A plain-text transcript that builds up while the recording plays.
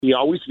He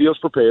always feels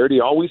prepared.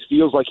 He always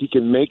feels like he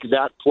can make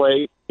that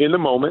play in the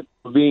moment.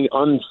 Being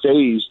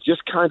unfazed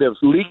just kind of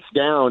leaks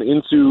down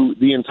into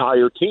the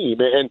entire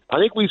team. And I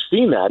think we've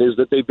seen that, is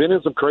that they've been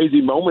in some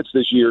crazy moments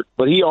this year,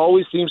 but he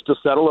always seems to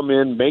settle them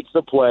in, make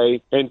the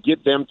play, and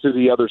get them to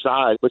the other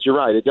side. But you're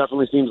right, it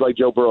definitely seems like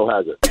Joe Burrow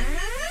has it.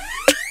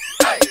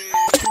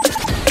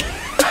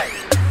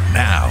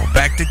 Now,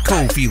 back to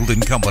Cofield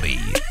and Company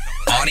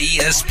on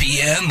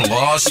ESPN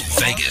Las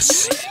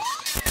Vegas.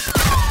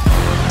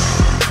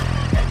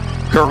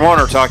 Kurt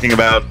Warner talking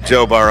about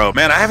Joe Burrow.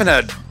 Man, I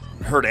haven't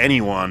heard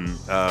anyone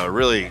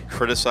really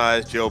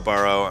criticize Joe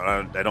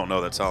Burrow. I don't know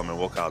that Solomon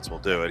Wilcots will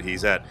do it.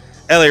 He's at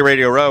LA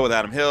Radio Row with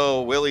Adam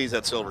Hill. Willie's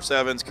at Silver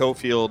Sevens.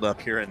 Cofield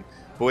up here in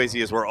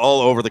Boise, as we're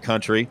all over the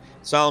country.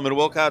 Solomon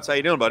Wilcots, how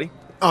you doing, buddy?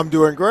 I'm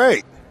doing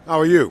great. How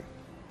are you?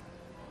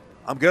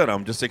 I'm good.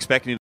 I'm just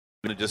expecting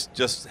you to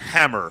just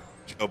hammer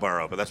Joe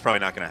Burrow, but that's probably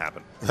not going to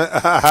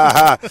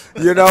happen.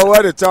 You know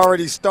what? It's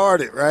already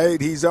started, right?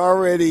 He's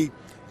already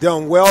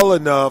done well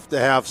enough to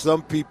have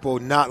some people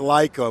not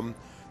like him.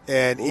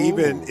 And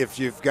even if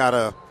you've got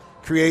to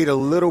create a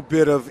little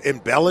bit of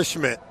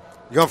embellishment,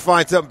 you're going to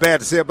find something bad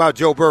to say about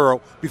Joe Burrow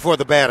before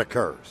the bad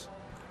occurs.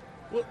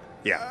 Well,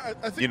 yeah,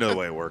 I think you know the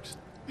way it works.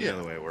 Yeah. You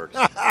know the way it works.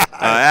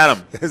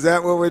 Adam. Is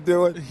that what we're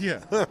doing? Yeah.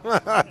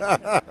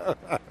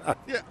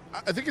 Yeah,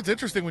 I think it's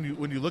interesting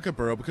when you look at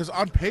Burrow, because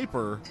on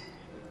paper,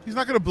 he's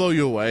not going to blow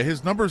you away.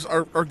 His numbers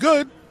are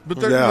good, but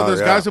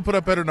there's guys who put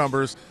up better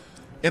numbers.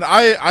 And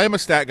I am a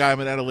stat guy. I'm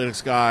an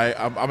analytics guy.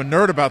 I'm a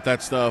nerd about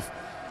that stuff.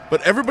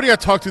 But everybody I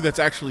talk to that's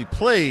actually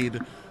played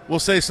will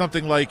say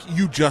something like,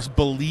 you just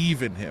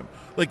believe in him.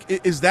 Like,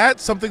 is that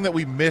something that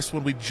we miss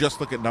when we just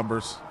look at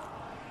numbers?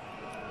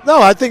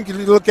 No, I think if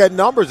you look at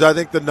numbers, I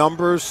think the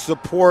numbers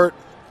support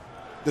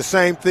the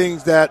same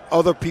things that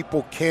other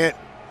people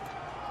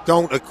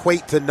don't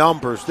equate to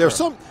numbers.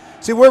 There's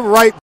we're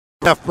right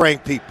left-brain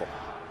people.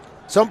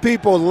 Some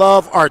people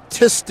love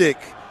artistic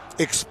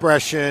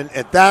expression,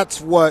 and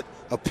that's what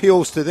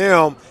appeals to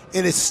them,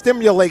 and it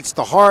stimulates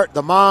the heart,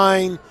 the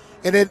mind,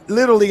 and it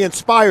literally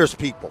inspires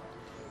people.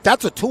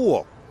 That's a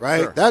tool,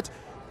 right? Sure.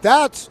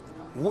 That's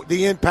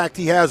the impact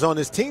he has on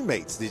his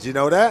teammates. Did you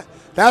know that?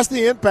 That's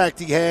the impact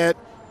he had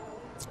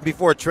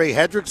before Trey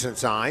Hendrickson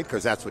signed,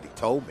 because that's what he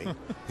told me.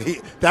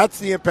 That's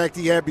the impact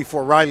he had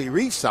before Riley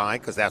Reese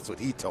signed, because that's what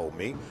he told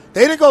me.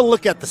 They didn't go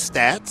look at the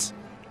stats.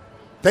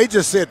 They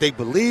just said they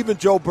believe in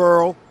Joe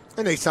Burrow,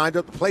 and they signed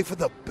up to play for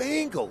the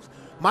Bengals.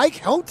 Mike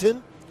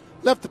Hilton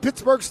left the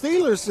Pittsburgh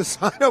Steelers to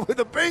sign up with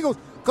the Bengals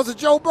because of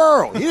Joe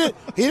Burrow. He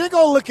didn't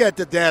go look at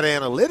the data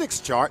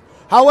analytics chart.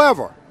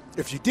 However,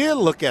 if you did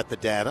look at the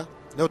data,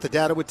 you know what the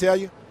data would tell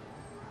you?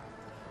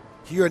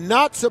 You're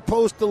not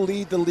supposed to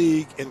lead the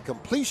league in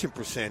completion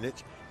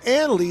percentage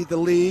and lead the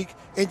league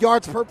in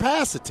yards per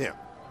pass attempt.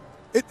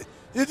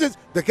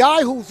 The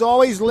guy who's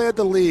always led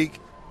the league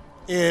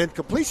in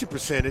completion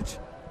percentage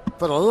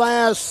for the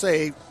last,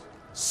 say,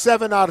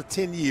 7 out of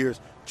 10 years,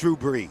 Drew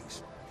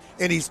Brees.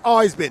 And he's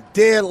always been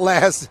dead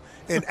last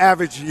in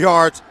average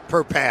yards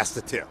per pass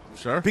attempt.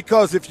 Sure.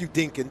 Because if you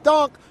dink and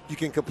dunk, you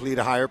can complete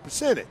a higher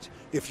percentage.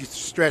 If you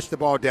stretch the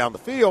ball down the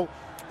field,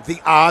 the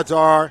odds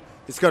are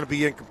it's going to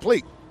be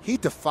incomplete. He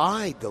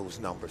defied those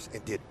numbers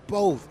and did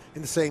both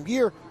in the same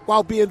year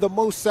while being the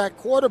most sacked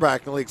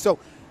quarterback in the league. So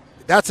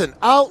that's an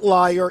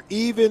outlier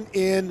even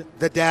in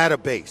the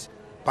database.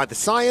 By the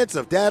science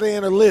of data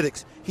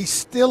analytics, he's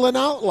still an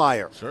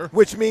outlier, sure.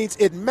 Which means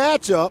it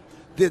match up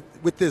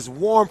with this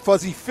warm,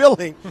 fuzzy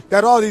feeling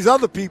that all these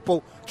other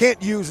people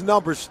can't use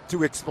numbers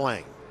to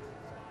explain.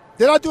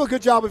 Did I do a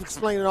good job of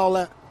explaining all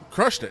that?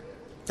 Crushed it.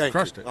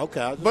 Crushed it.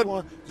 Okay, I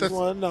just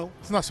want to know.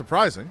 It's not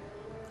surprising.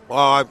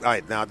 Oh,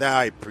 now that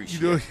I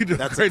appreciate it. You do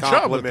That's a great a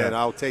job with compliment. that.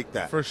 I'll take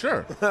that. For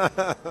sure.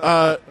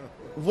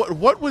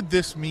 What would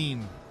this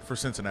mean for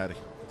Cincinnati?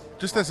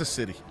 Just as a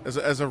city,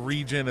 as a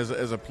region,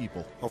 as a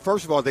people? Well,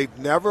 first of all, they've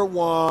never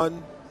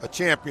won a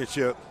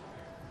championship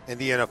in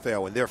the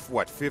NFL in their,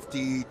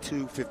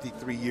 52,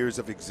 53 years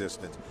of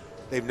existence.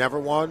 They've never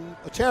won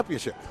a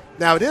championship.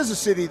 Now, it is a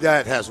city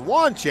that has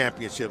won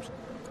championships.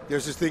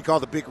 There's this thing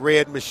called the Big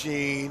Red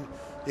Machine.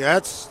 Yeah,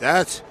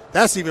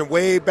 that's even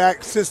way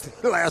back since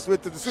they last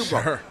went to the Super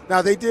Bowl. Sure.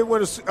 Now, they did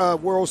win a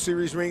World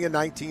Series ring in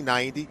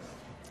 1990,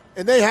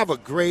 and they have a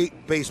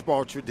great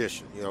baseball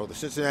tradition. You know, the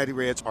Cincinnati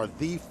Reds are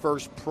the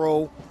first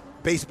pro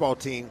baseball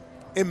team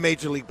in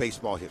Major League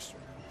Baseball history.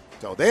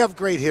 So they have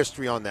great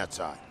history on that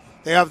side.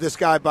 They have this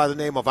guy by the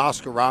name of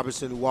Oscar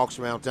Robertson who walks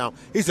around town.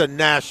 He's a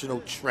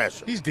national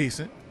treasure. He's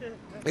decent.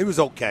 He was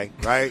okay,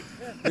 right?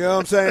 You know what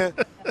I'm saying?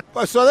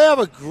 But so they have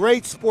a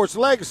great sports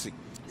legacy,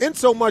 in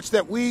so much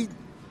that we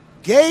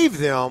gave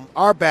them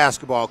our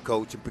basketball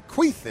coach and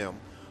bequeathed them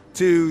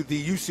to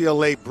the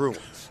UCLA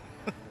Bruins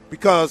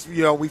because,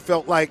 you know, we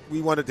felt like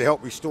we wanted to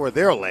help restore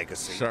their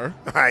legacy. Sure.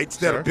 Right?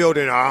 Instead of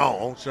building our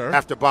own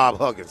after Bob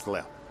Huggins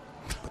left.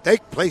 But they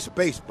play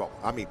baseball.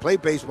 Play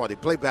baseball. They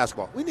play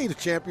basketball. We need a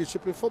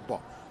championship in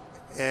football.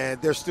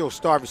 And they're still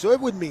starving. So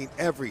it would mean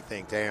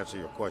everything, to answer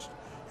your question.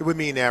 It would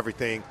mean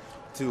everything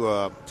to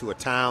a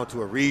town,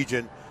 to a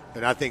region,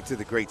 and I think to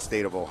the great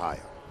state of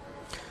Ohio.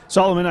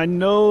 Solomon, I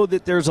know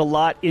that there's a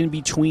lot in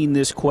between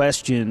this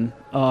question,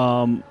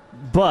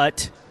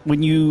 but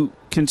when you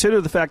consider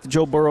the fact that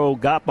Joe Burrow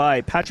got by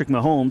Patrick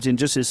Mahomes in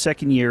just his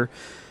second year,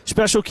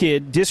 special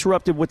kid,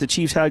 disrupted what the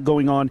Chiefs had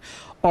going on,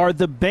 are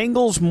the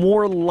Bengals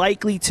more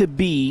likely to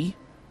be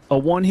a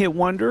one-hit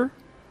wonder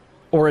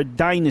or a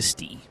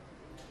dynasty?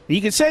 You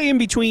could say in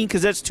between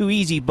because that's too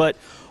easy, but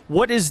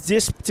what is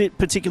this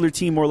particular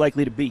team more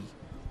likely to be?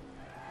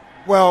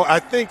 Well, I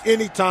think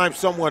anytime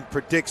someone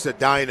predicts a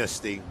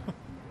dynasty,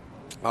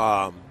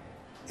 I'm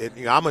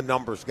a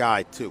numbers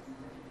guy too.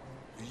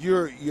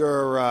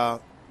 The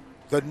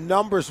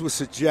numbers would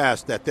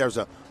suggest that there's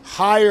a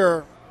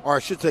higher, or I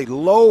should say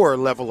lower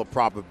level of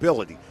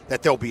probability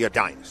that there'll be a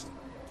dynasty.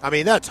 I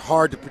mean, that's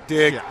hard to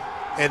predict,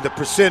 and the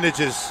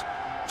percentages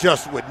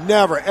just would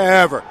never,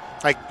 ever.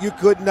 Like, you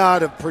could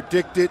not have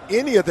predicted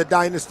any of the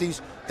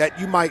dynasties that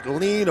you might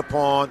lean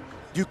upon.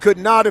 You could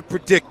not have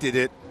predicted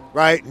it,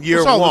 right, in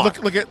year one.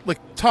 Look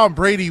at Tom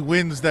Brady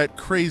wins that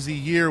crazy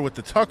year with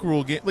the Tuck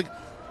Rule game. Like,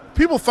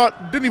 people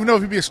didn't even know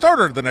if he'd be a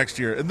starter the next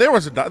year, and that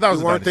was a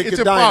dynasty. It's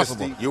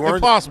impossible.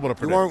 Impossible to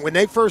predict. When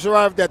they first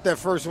arrived at that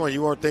first one,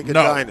 you weren't thinking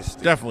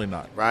dynasty. Definitely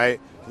not.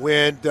 Right?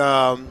 When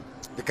the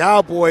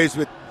Cowboys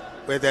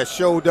that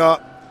showed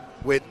up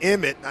with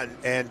Emmett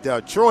and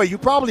Troy, you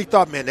probably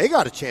thought, man, they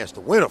got a chance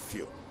to win a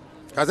few.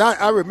 Because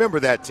I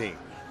remember that team.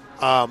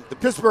 The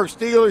Pittsburgh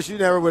Steelers, you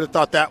never would have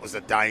thought that was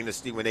a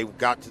dynasty when they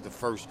got to the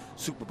first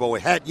Super Bowl.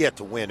 It had yet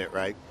to win it,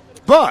 right?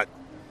 But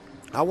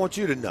I want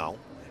you to know,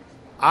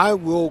 I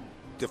will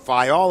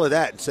defy all of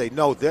that and say,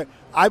 no,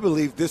 I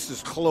believe this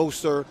is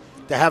closer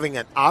to having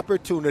an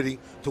opportunity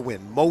to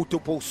win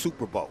multiple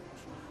Super Bowls.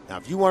 Now,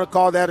 if you want to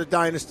call that a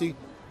dynasty,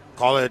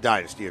 call it a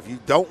dynasty. If you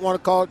don't want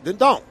to call it, then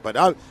don't.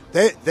 But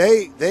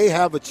they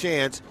have a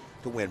chance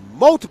to win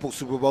multiple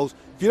Super Bowls.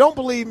 If you don't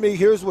believe me,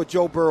 here's what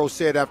Joe Burrow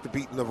said after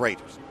beating the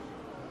Raiders.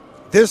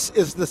 This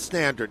is the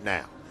standard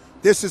now.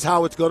 This is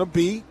how it's going to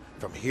be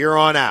from here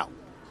on out.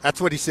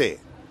 That's what he said.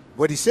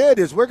 What he said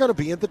is we're going to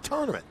be in the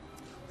tournament.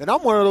 And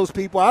I'm one of those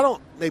people, I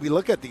don't maybe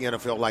look at the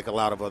NFL like a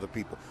lot of other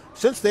people.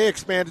 Since they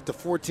expanded to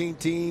 14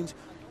 teams,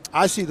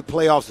 I see the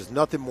playoffs as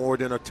nothing more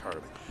than a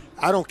tournament.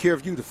 I don't care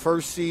if you're the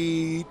first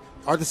seed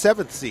or the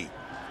seventh seed.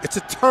 It's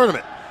a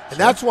tournament. And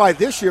that's why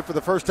this year, for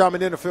the first time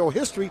in NFL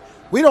history,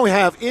 we don't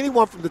have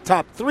anyone from the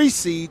top 3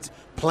 seeds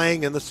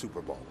playing in the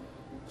Super Bowl.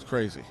 It's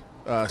crazy.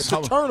 It's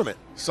a tournament.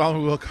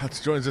 Solomon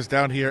Wilcots joins us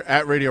down here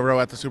at Radio Row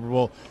at the Super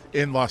Bowl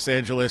in Los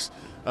Angeles.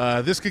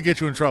 This could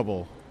get you in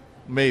trouble.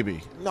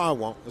 Maybe. No, it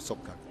won't. It's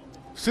okay.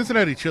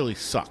 Cincinnati chili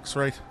sucks,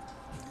 right?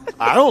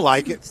 I don't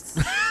like it.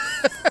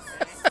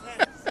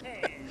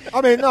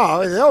 I mean,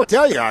 no, they'll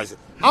tell you.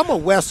 I'm a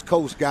West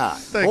Coast guy,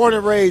 born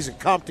and raised in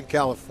Compton,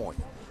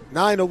 California.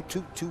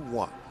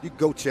 90221. You can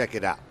go check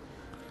it out.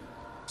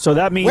 So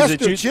that means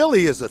Western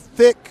chili is a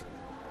thick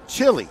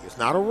chili. It's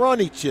not a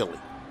runny chili.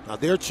 Now,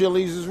 their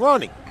chilies is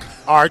runny.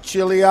 Our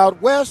chili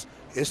out west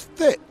is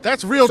thick.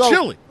 That's real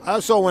chili.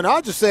 So when I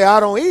just say I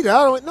don't eat it,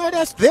 no,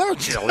 that's their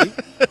chili.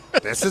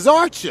 This is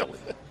our chili.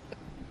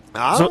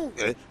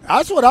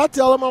 That's what I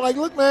tell them. I'm like,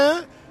 look,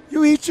 man,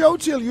 you eat your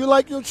chili. You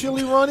like your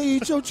chili runny,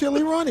 eat your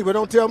chili runny. But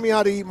don't tell me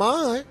how to eat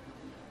mine.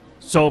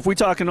 So if we're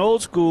talking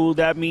old school,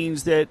 that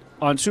means that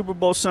on Super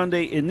Bowl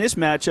Sunday in this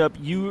matchup,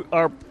 you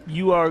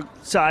are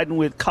siding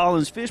with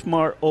Collins Fish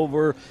Mart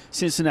over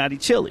Cincinnati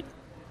Chili.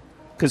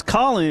 Because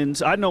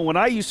Collins, I know when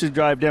I used to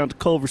drive down to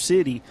Culver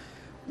City,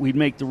 we'd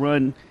make the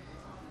run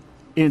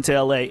into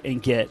L.A.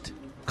 and get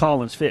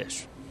Collins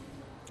Fish.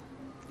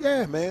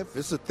 Yeah, man, if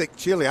it's a thick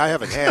chili, I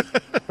haven't had.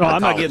 No,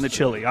 I'm not getting the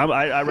chili.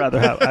 I'd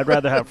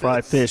rather have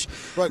fried fish.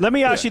 But, let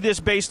me ask you this,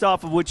 based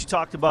off of what you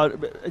talked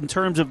about in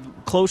terms of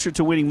closer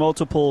to winning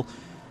multiple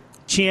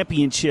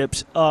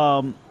championships.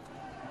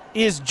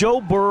 Is Joe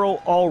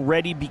Burrow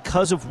already,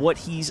 because of what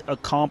he's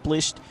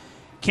accomplished,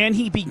 can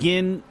he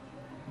begin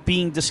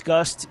being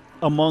discussed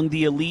among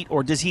the elite,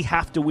 or does he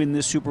have to win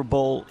this Super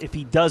Bowl? If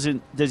he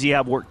doesn't, does he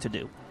have work to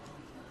do?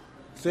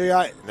 See,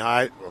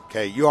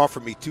 okay, you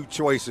offered me 2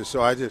 choices,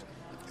 so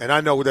and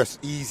I know that's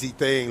easy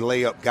thing,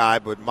 layup guy,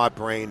 but my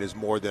brain is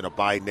more than a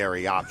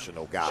binary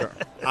optional guy. Sure.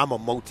 I'm a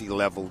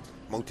multi-level,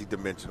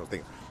 multi-dimensional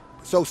thing.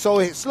 So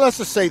let's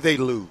just say they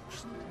lose.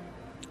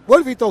 What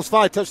if he throws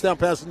 5 touchdown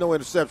passes, no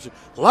interception?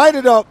 Light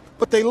it up,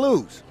 but they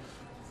lose.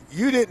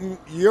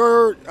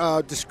 Your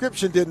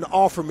description didn't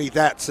offer me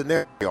that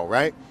scenario,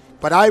 right?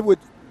 But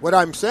what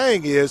I'm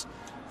saying is,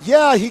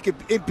 yeah, he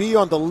could be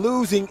on the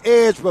losing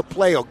edge but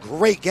play a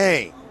great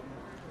game,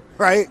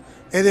 right?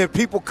 And then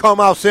people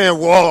come out saying,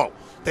 whoa,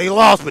 they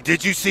lost, but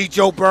did you see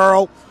Joe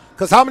Burrow?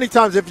 Because how many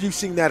times have you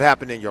seen that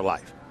happen in your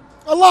life?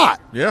 A lot.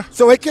 Yeah.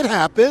 So it could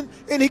happen,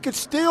 and he could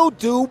still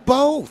do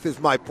both, is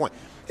my point.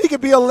 He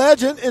could be a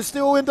legend and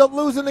still end up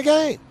losing the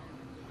game.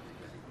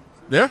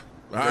 Yeah.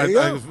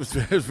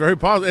 It's very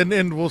positive.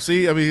 And we'll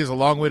see. I mean, he has a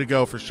long way to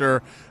go for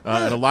sure,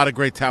 and a lot of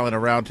great talent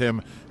around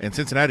him. And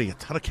Cincinnati, a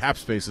ton of cap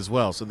space as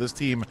well. So this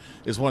team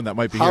is one that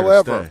might be here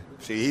to stay.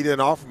 See, he didn't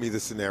offer me the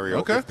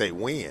scenario if they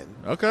win.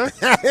 Okay.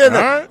 All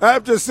right.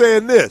 I'm just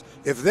saying this.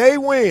 If they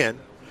win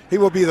He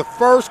will be the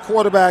first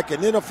quarterback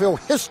in NFL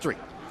history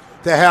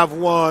to have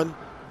won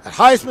a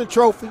Heisman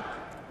Trophy,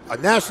 a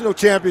national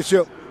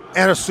championship,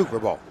 and a Super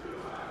Bowl.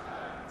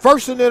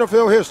 First in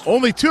NFL history.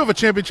 Only 2 of a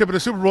championship and a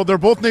Super Bowl. They're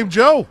both named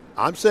Joe.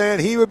 I'm saying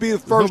he would be the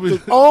first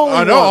only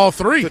I know, one all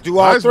 3. to do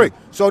all Heisman. 3.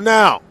 So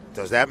now,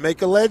 does that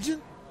make a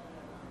legend?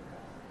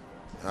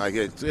 It's I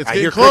getting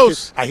hear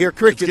close. Crickets. I hear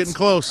crickets. It's getting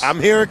close. I'm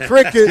hearing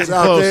crickets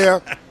out close.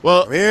 there.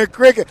 Well, I'm hearing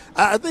crickets.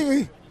 I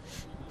think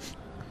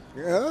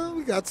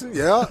we got some.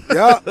 Yeah.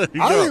 I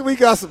think we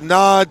got some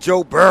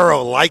non-Joe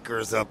Burrow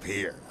likers up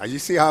here. You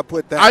see how I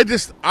put that? I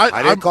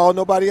didn't call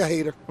nobody a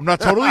hater. I'm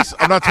not totally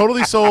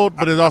sold,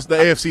 but it's also the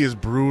AFC is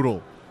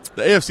brutal.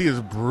 The AFC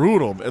is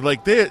brutal. And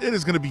it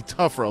is going to be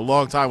tough for a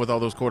long time with all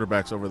those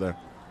quarterbacks over there.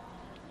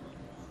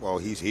 Well,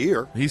 he's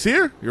here. He's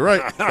here. You're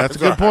right. That's a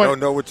good point. I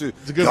don't know what you're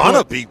going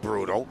to be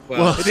brutal.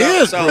 Well, it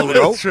is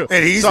brutal, true.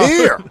 and he's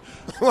here.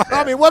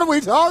 I mean, what are we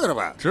talking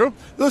about? True.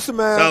 Listen,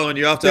 man. Solomon,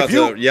 you have to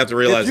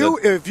realize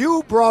if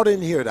you brought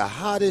in here the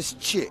hottest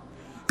chick,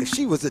 if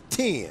she was a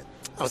 10,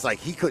 I was like,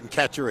 he couldn't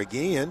catch her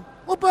again.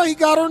 Well, bro, he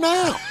got her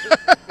now.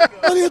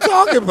 What are you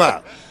talking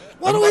about?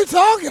 What are we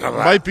talking about?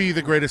 Might be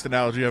the greatest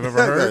analogy I've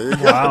ever heard.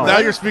 Wow. Now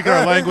you're speaking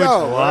our language.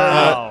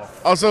 Wow.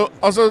 Also,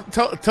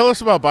 tell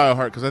us about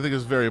BioHeart, because I think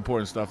it's very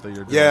important stuff that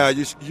you're doing. Yeah,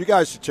 you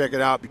guys should check it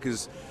out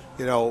because,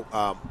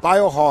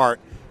 BioHeart,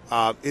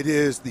 it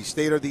is the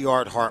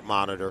state-of-the-art heart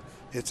monitor.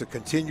 It's a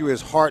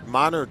continuous heart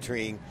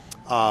monitoring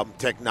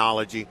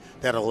technology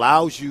that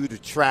allows you to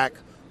track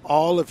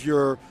all of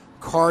your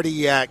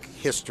cardiac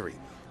history.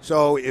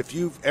 So if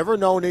you've ever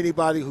known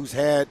anybody who's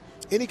had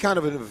any kind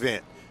of an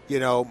event,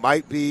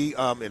 might be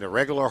in a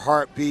regular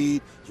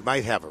heartbeat, you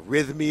might have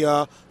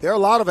arrhythmia. There are a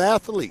lot of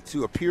athletes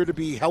who appear to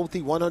be healthy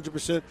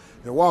 100%.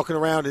 They're walking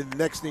around, and the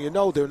next thing you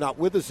know, they're not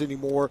with us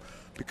anymore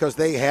because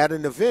they had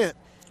an event.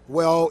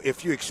 Well,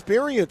 if you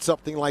experience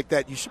something like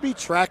that, you should be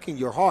tracking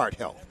your heart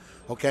health,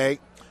 okay?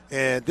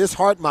 And this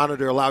heart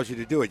monitor allows you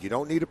to do it. You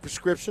don't need a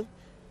prescription.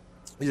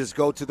 You just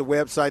go to the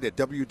website at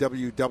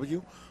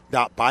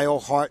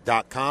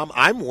www.bioheart.com.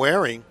 I'm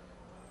wearing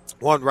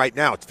one right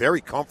now. It's very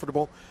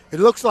comfortable. It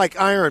looks like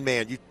Iron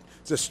Man.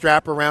 It's a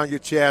strap around your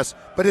chest,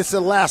 but it's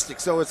elastic,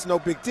 so it's no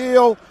big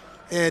deal.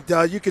 And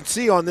you can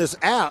see on this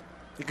app,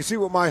 you can see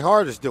what my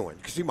heart is doing.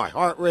 You can see my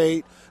heart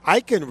rate. I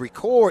can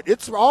record.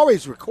 It's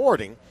always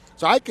recording,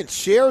 so I can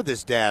share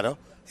this data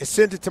and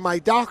send it to my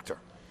doctor.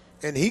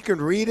 And he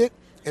can read it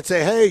and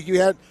say,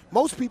 hey,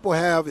 most people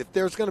have, if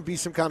there's going to be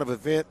some kind of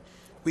event,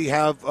 we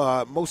have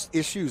most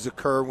issues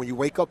occur when you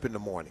wake up in the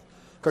morning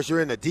because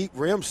you're in a deep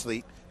REM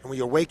sleep, and when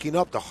you're waking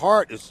up, the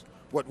heart is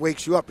what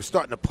wakes you up. It's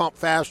starting to pump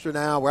faster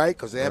now, right?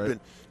 Because they have been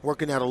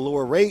working at a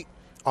lower rate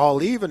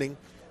all evening.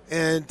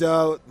 And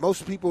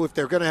most people, if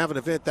they're going to have an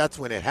event, that's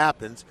when it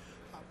happens.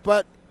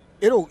 But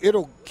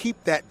it'll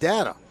keep that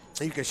data.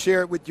 And you can share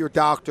it with your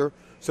doctor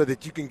so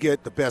that you can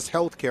get the best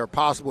health care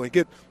possible and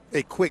get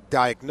a quick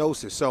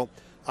diagnosis. So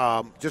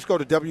just go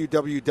to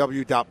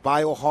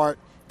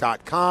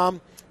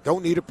www.bioheart.com.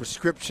 Don't need a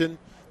prescription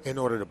in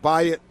order to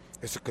buy it.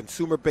 It's a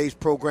consumer-based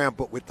program,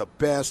 but with the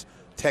best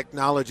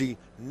technology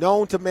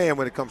known to man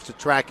when it comes to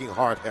tracking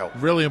heart health.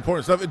 Really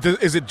important stuff.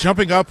 Is it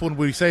jumping up when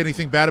we say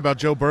anything bad about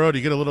Joe Burrow? Do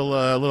you get a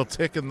little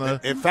tick in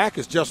the? In fact,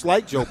 it's just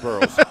like Joe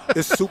Burrow's.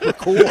 It's super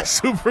cool.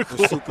 Super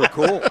cool. It's super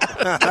cool.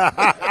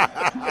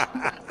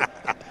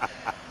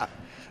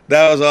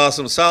 That was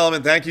awesome.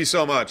 Solomon, thank you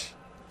so much.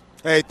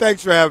 Hey,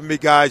 thanks for having me,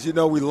 guys. We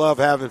love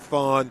having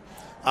fun.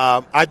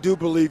 I do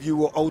believe you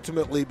will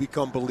ultimately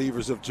become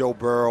believers of Joe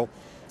Burrow.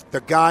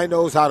 The guy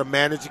knows how to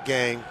manage a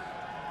game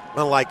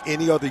unlike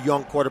any other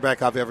young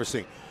quarterback I've ever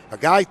seen. A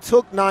guy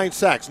took 9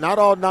 sacks. Not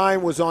all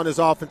 9 was on his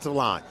offensive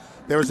line.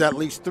 There was at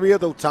least 3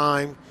 of those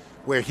times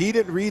where he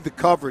didn't read the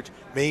coverage,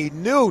 but he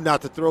knew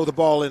not to throw the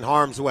ball in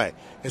harm's way.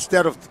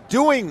 Instead of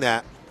doing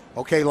that,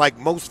 like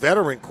most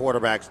veteran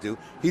quarterbacks do,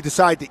 he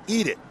decided to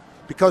eat it.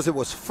 Because it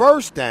was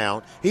first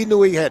down, he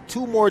knew he had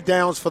 2 more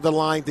downs for the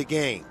line to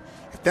gain.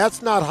 If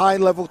that's not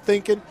high-level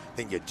thinking,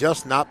 then you're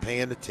just not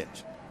paying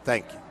attention.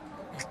 Thank you.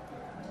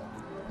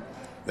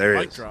 There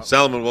he is.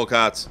 Solomon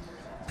Wilcots.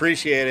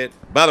 Appreciate it.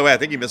 By the way, I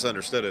think you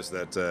misunderstood us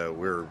that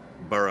we're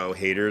Burrow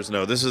haters.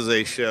 No, this is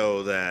a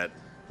show that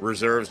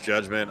reserves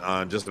judgment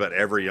on just about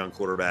every young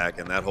quarterback,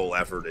 and that whole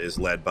effort is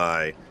led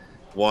by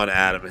one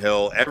Adam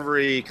Hill.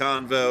 Every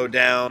convo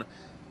down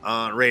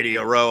on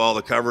Radio Row, all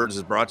the coverage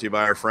is brought to you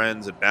by our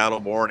friends at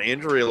Battleborn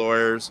Injury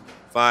Lawyers,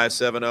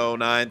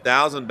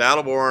 570-9000.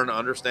 Battleborn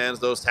understands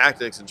those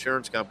tactics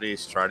insurance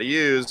companies try to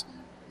use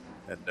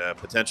and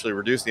potentially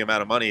reduce the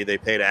amount of money they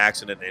pay to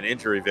accident and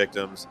injury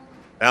victims.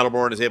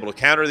 Battleborn is able to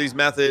counter these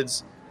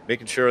methods,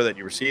 making sure that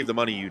you receive the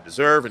money you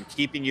deserve and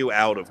keeping you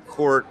out of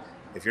court.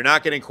 If you're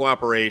not getting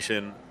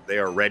cooperation, they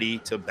are ready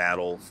to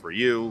battle for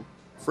you.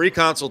 Free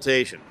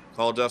consultation.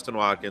 Call Justin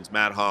Watkins,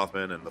 Matt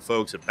Hoffman, and the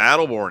folks at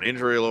Battleborn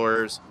Injury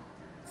Lawyers,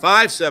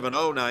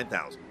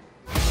 570-9000.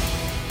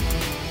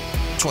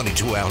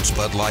 22-ounce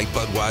Bud Light,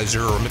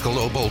 Budweiser, or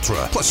Michelob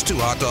Ultra, plus 2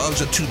 hot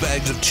dogs and 2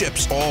 bags of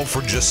chips, all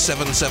for just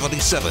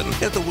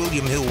 $7.77 at the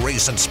William Hill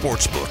Race and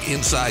Sportsbook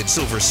inside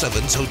Silver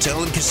Sevens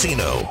Hotel and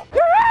Casino.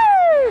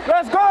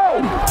 Let's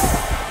go!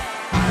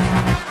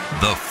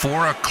 The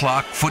 4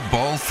 o'clock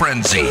football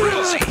frenzy.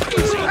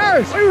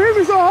 Hey, you hit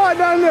me so hard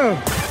down there.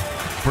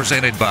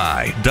 Presented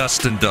by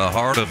Dustin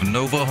DeHart of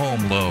Nova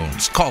Home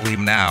Loans. Call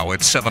him now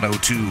at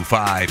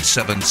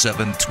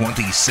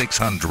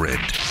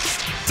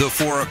 702-577-2600. The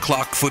 4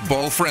 o'clock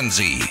football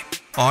frenzy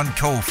on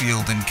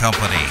Cofield and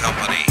Company.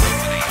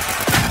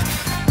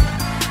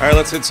 All right,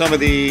 let's hit some of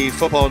the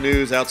football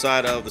news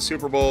outside of the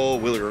Super Bowl.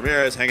 Willie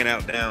Ramirez hanging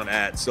out down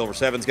at Silver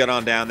Sevens. Get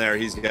on down there.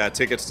 He's got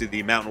tickets to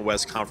the Mountain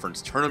West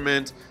Conference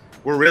Tournament.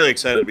 We're really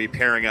excited to be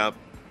pairing up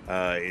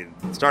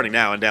starting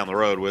now and down the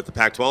road with the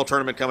Pac-12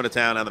 tournament coming to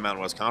town and the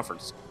Mountain West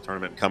Conference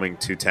tournament coming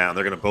to town.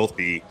 They're going to both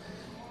be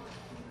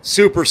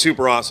super,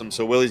 super awesome.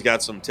 So Willie's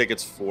got some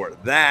tickets for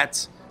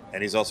that,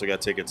 and he's also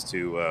got tickets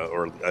to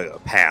or a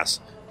pass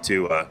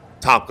to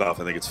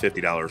Topgolf. I think it's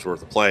 $50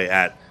 worth of play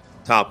at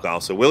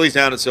Topgolf. So Willie's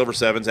down at Silver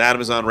Sevens.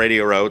 Adam is on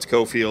Radio Row. It's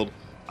Cofield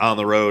on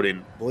the road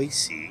in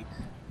Boise.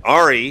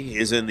 Ari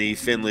is in the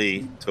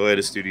Findlay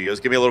Toyota Studios.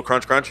 Give me a little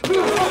crunch.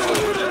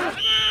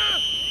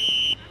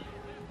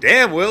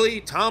 Damn,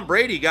 Willie, Tom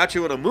Brady got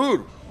you in a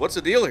mood. What's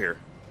the deal here?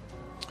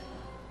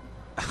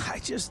 I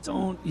just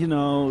don't,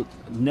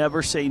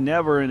 never say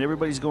never, and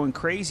everybody's going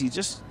crazy.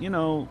 Just,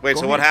 Wait,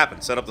 so what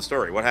happened? Set up the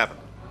story. What happened?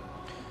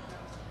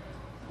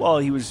 Well,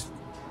 he was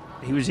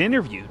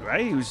interviewed,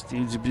 right? He was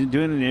doing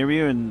an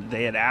interview, and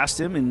they had asked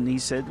him, and he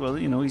said, well,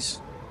 he's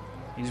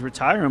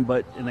retiring,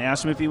 and they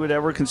asked him if he would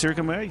ever consider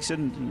coming back. He said,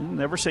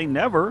 never say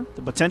never.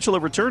 The potential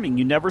of returning,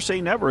 you never say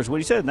never, is what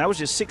he said. And that was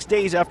just 6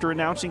 days after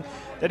announcing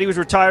that he was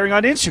retiring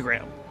on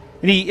Instagram.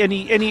 And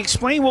he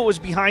explained what was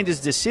behind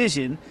his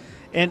decision,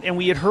 and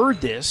we had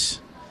heard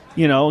this,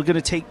 going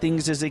to take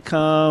things as they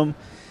come,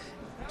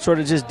 sort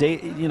of just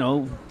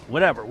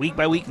whatever, week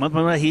by week, month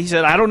by month. He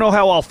said, I don't know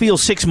how I'll feel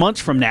 6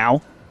 months from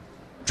now.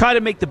 Try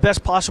to make the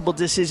best possible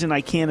decision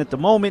I can at the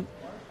moment.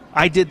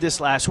 I did this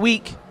last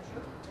week.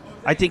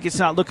 I think it's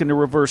not looking to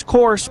reverse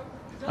course.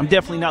 I'm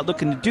definitely not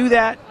looking to do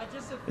that.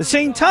 At the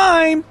same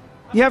time,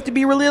 you have to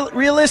be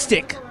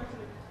realistic.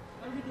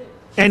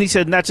 And he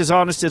said, and that's as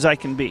honest as I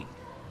can be.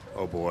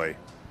 Oh, boy.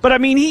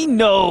 But, he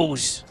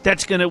knows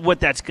what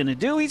that's going to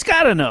do. He's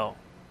got to know.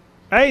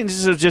 Right? And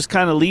this just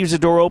kind of leaves the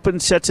door open,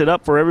 sets it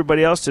up for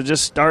everybody else to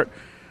just start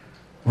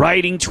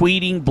writing,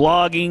 tweeting,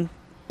 blogging.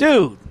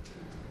 Dude,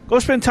 go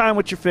spend time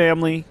with your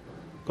family.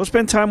 Go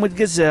spend time with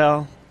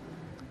Gazelle.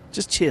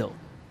 Just chill.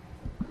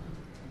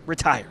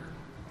 Retire.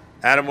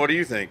 Adam, what do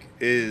you think?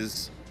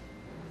 Is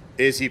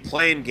he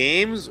playing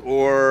games,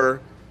 or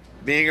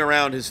being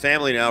around his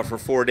family now for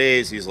 4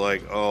 days, he's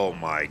like, oh,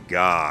 my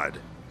God.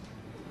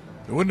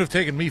 It wouldn't have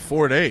taken me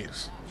 4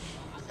 days.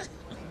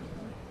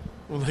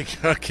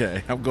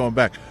 Okay, I'm going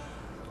back.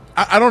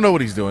 I don't know what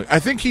he's doing. I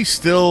think he's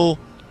still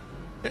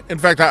 – in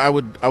fact, I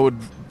would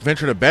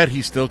venture to bet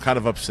he's still kind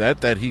of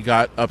upset that he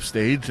got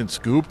upstaged and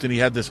scooped, and he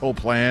had this whole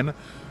plan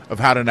of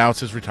how to announce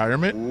his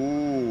retirement.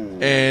 Ooh.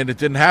 And it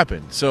didn't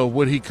happen. So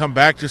would he come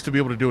back just to be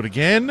able to do it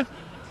again?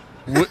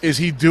 Is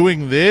he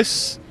doing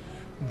this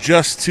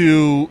just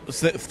to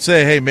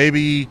say, hey,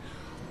 maybe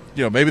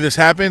this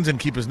happens and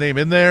keep his name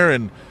in there,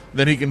 and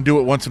then he can do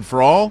it once and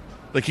for all?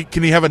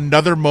 Can he have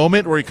another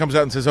moment where he comes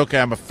out and says, okay,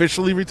 I'm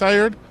officially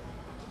retired?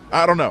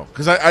 I don't know,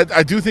 because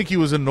I do think he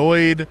was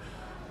annoyed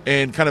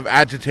and kind of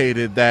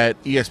agitated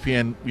that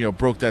ESPN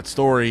broke that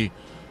story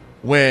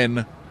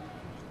when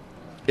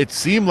it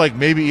seemed like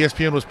maybe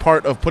ESPN was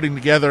part of putting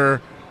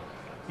together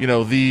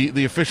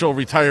the official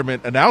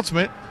retirement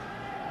announcement,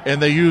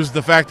 and they used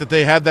the fact that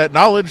they had that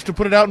knowledge to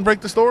put it out and break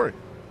the story.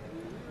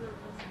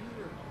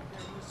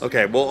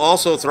 Okay, well,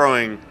 also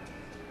throwing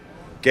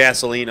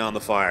gasoline on the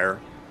fire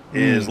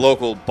is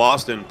local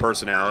Boston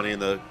personality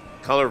and the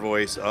color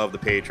voice of the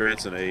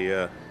Patriots and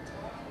a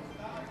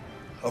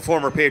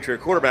former Patriot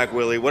quarterback,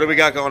 Willie. What do we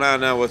got going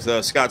on now with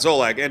Scott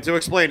Zolak? And to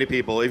explain to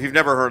people, if you've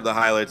never heard the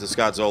highlights of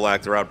Scott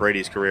Zolak throughout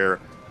Brady's career,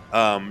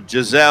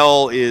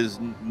 Giselle is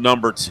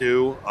number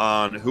 2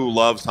 on who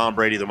loves Tom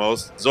Brady the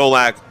most.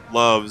 Zolak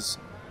loves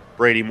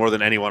Brady more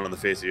than anyone on the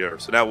face of the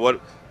earth. So now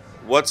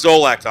what's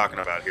Zolak talking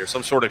about here?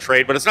 Some sort of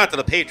trade, but it's not to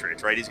the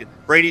Patriots, right?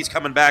 Brady's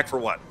coming back for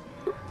what?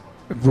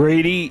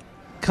 Brady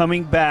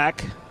coming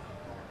back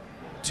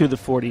to the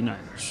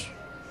 49ers.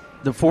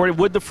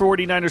 Would the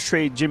 49ers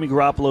trade Jimmy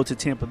Garoppolo to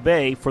Tampa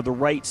Bay for the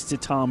rights to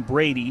Tom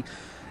Brady?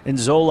 And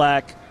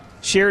Zolak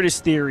shared his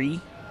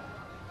theory,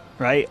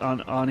 right,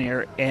 on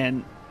air,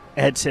 and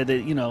had said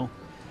that,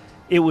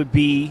 it would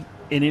be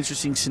an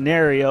interesting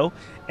scenario.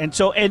 And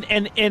so,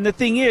 and the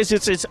thing is,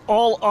 it's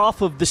all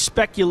off of the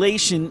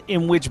speculation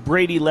in which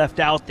Brady left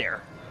out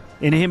there,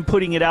 and him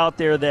putting it out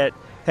there that,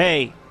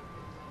 hey,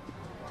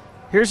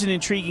 here's an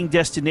intriguing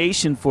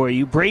destination for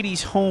you,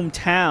 Brady's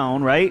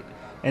hometown, right?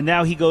 And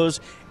now he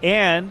goes,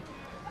 and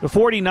the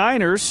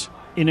 49ers,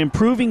 an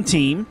improving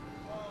team,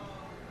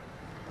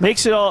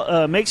 makes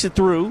it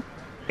through,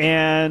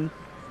 and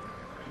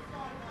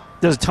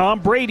Does Tom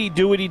Brady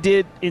do what he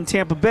did in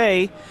Tampa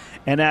Bay?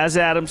 And as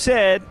Adam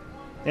said,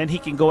 then he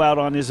can go out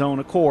on his own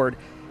accord.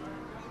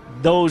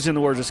 Those in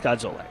the words of Scott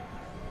Zolak.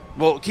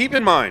 Well, keep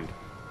in mind,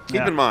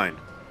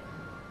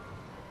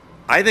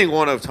 I think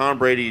one of Tom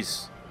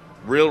Brady's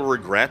real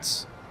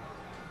regrets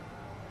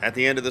at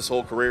the end of this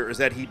whole career is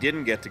that he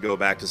didn't get to go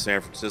back to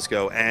San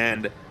Francisco.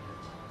 And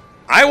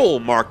I will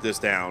mark this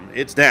down.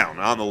 It's down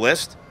on the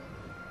list.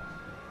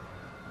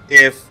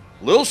 If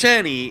Lil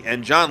Shanny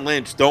and John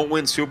Lynch don't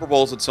win Super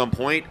Bowls at some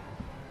point,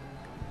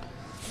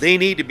 they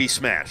need to be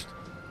smashed.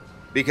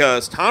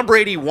 Because Tom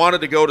Brady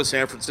wanted to go to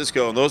San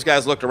Francisco, and those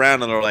guys looked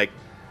around and they're like,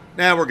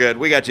 nah, we're good.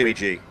 We got Jimmy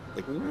G.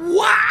 Like,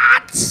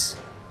 what?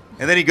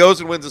 And then he goes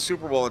and wins the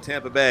Super Bowl in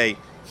Tampa Bay.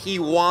 He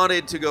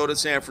wanted to go to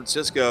San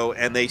Francisco,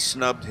 and they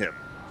snubbed him.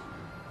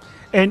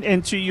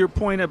 And to your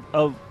point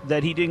of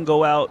that he didn't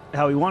go out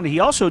how he wanted, he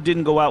also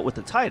didn't go out with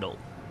the title.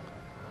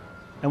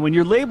 And when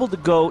you're labeled the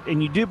GOAT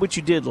and you did what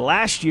you did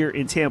last year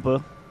in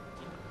Tampa,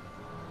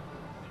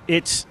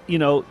 it's,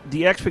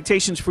 the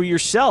expectations for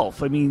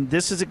yourself. I mean,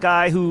 this is a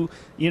guy who,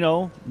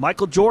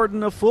 Michael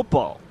Jordan of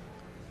football,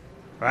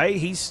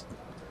 right?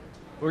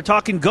 We're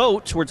talking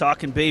GOATs. We're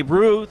talking Babe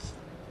Ruth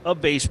of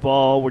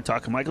baseball. We're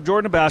talking Michael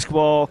Jordan of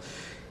basketball.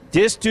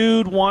 This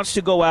dude wants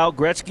to go out,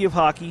 Gretzky of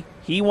hockey.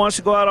 He wants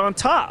to go out on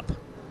top.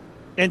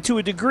 And to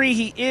a degree,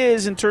 he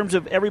is in terms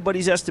of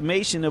everybody's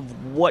estimation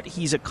of what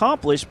he's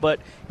accomplished, but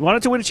he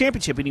wanted to win a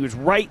championship, and he was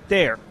right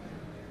there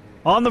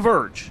on the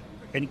verge,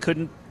 and he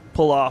couldn't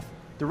pull off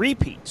the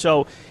repeat.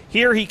 So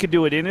here he could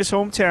do it in his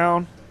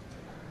hometown.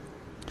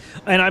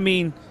 And, I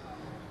mean,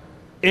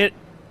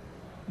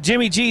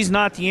 Jimmy G's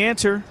not the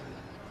answer.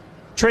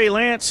 Trey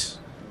Lance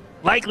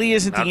likely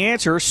isn't the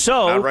answer.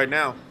 So not right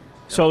now.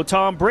 So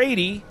Tom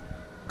Brady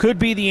could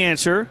be the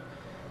answer.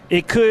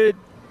 It could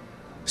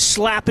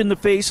slap in the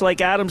face, like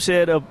Adam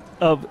said,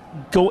 of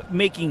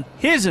making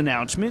his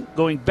announcement,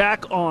 going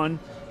back on,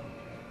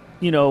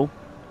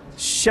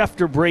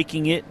 Schefter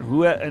breaking it,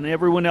 and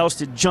everyone else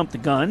to jump the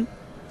gun.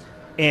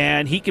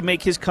 And he can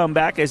make his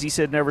comeback, as he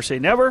said, never say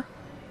never,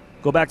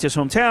 go back to his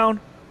hometown,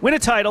 win a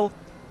title,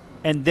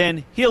 and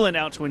then he'll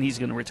announce when he's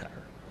going to retire.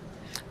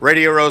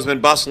 Radio Row's been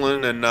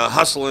bustling and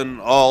hustling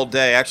all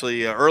day.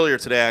 Actually, earlier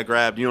today I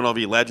grabbed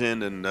UNLV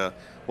legend and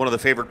one of the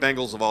favorite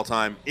Bengals of all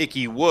time,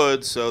 Ickey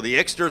Woods. So the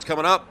Ixter's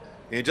coming up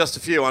in just a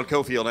few on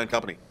Cofield and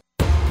Company.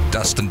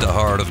 Dustin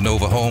DeHart of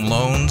Nova Home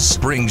Loans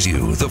brings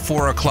you the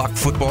 4 o'clock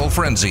football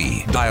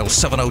frenzy. Dial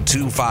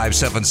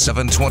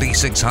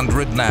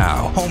 702-577-2600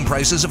 now. Home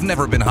prices have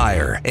never been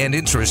higher, and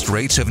interest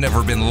rates have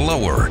never been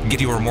lower. Get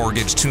your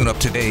mortgage tune-up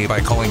today by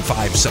calling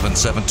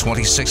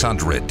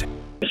 577-2600.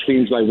 It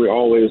seems like we're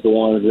always the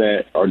ones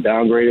that are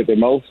downgraded the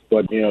most,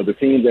 but, the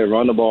teams that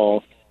run the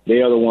ball,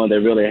 they are the one that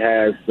really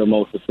has the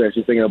most success.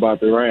 You're thinking about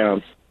the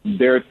Rams,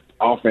 their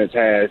offense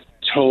has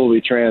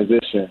totally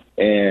transitioned,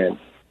 and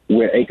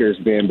with Akers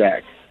being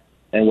back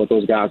and what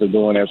those guys are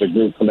doing as a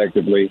group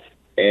collectively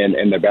and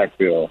in the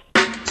backfield.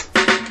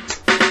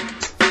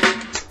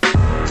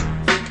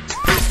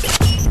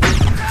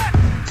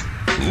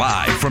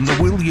 Live from the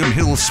William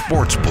Hill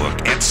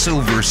Sportsbook at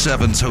Silver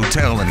Sevens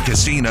Hotel and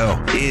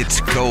Casino,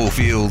 it's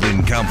Cofield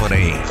and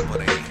Company.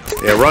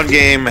 Yeah, run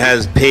game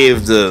has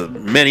paved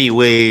many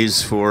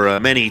ways for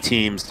many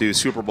teams to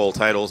Super Bowl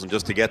titles and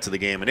just to get to the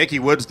game. And Ickey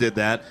Woods did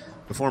that,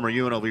 the former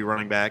UNLV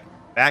running back.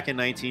 Back in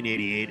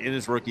 1988, in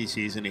his rookie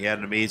season, he had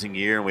an amazing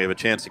year, and we have a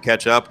chance to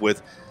catch up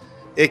with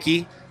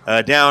Ickey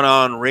down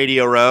on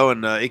Radio Row.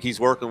 And Ickey's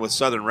working with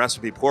Southern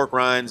Recipe Pork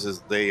Rinds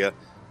as they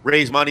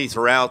raise money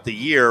throughout the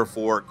year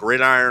for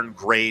Gridiron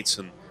Greats.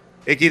 And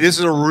Ickey, this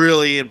is a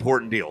really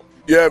important deal.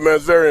 Yeah, man,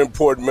 it's very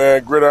important,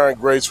 man. Gridiron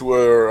Greats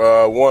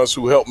were ones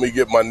who helped me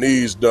get my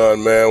knees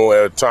done, man.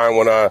 At a time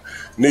when I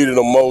needed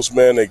them most,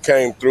 man, they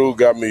came through,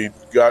 got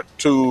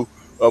two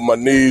of my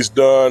knees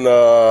done,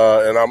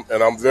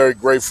 and I'm very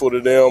grateful to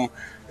them.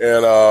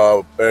 And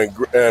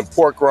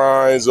Pork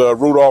Rinds,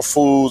 Rudolph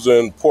Foods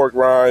and Pork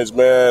Rinds,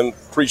 man.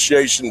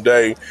 Appreciation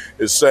Day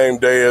is same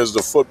day as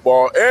the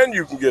football, and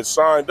you can get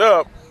signed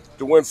up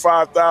to win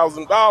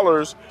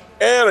 $5,000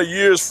 and a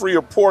year's free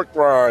of pork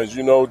rinds.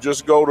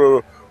 Just go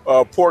to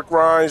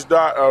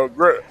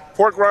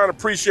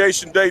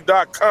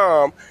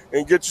porkrindappreciationday.com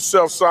and get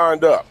yourself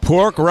signed up.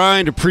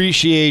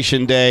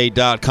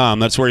 Porkrindappreciationday.com.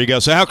 That's where you go.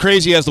 So how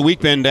crazy has the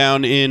week been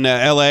down in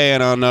L.A.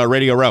 and on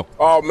Radio Row?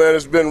 Oh, man,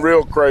 it's been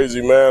real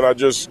crazy, man. I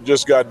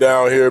just got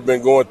down here,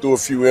 been going through a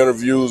few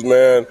interviews,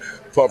 man,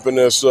 pumping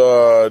these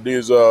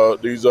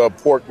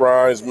pork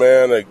rinds,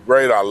 man. They're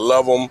great. I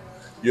love them.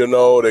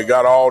 They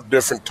got all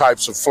different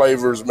types of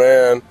flavors,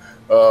 man,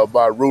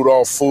 by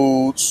Rudolph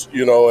Foods,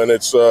 and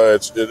it's a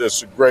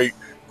great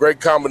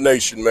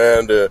combination,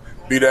 man, to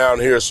be down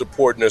here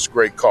supporting this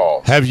great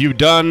cause. Have you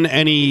done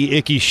any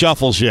Ickey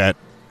shuffles yet?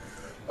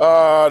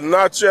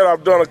 Not yet.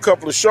 I've done a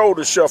couple of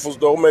shoulder shuffles,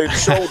 though. Made the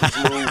shoulders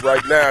move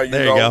right now.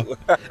 There you go.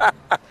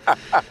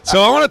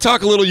 So I want to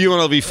talk a little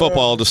UNLV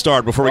football to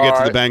start before we get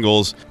to the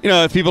Bengals.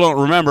 If people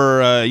don't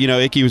remember,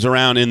 Ickey was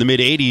around in the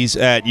mid-'80s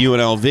at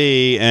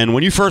UNLV, and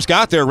when you first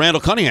got there,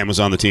 Randall Cunningham was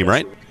on the team,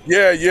 right?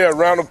 Yeah,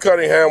 Randall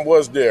Cunningham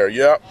was there,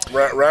 yep.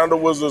 Randall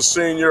was a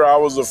senior, I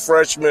was a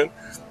freshman,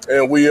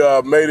 and we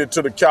made it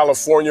to the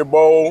California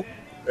Bowl.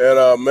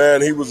 And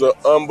man, he was an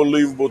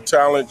unbelievable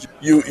talent.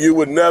 You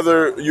would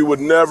never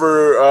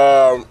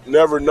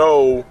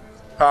know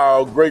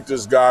how great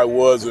this guy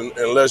was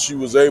unless you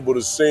was able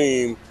to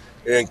see him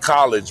in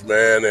college,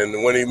 man.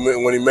 And when he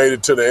made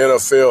it to the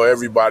NFL,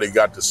 everybody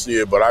got to see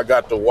it. But I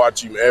got to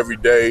watch him every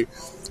day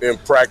in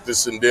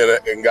practice and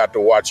got to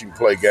watch him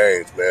play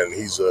games, man.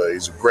 He's a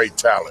great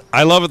talent.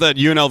 I love it that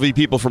UNLV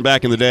people from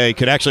back in the day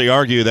could actually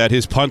argue that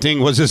his punting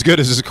was as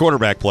good as his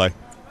quarterback play.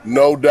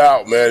 No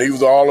doubt, man. He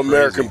was an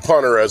All-American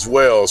punter as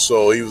well.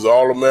 So he was an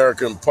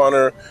All-American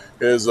punter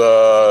his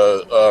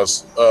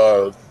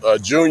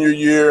junior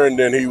year, and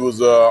then he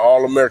was an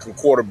All-American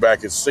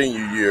quarterback his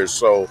senior year.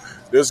 So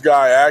this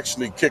guy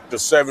actually kicked a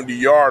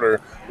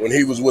 70-yarder when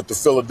he was with the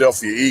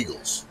Philadelphia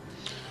Eagles.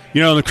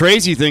 The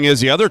crazy thing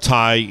is the other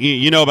tie,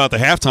 about the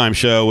halftime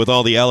show with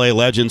all the L.A.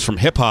 legends from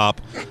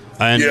hip-hop.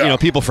 And,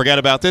 people forget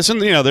about this.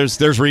 And,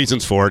 there's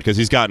reasons for it because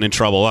he's gotten in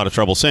trouble, a lot of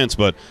trouble since.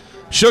 But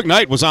Suge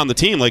Knight was on the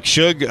team. Like,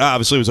 Suge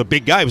obviously was a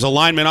big guy. He was a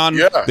lineman on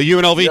the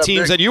UNLV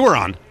teams that you were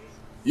on.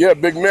 Yeah,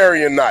 Big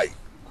Marion Knight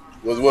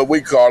was what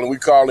we call him. We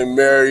call him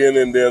Marion,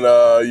 and then,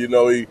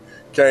 he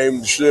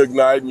came Suge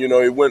Knight, and,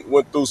 he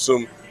went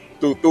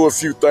through a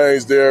few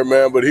things there,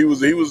 man. But he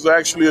was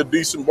actually a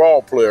decent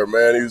ball player,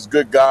 man. He was a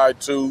good guy,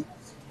 too.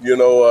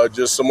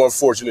 Just some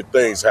unfortunate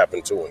things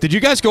happened to him. Did you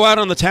guys go out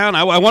on the town?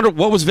 I wonder,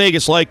 what was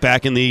Vegas like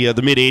back in the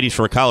mid-'80s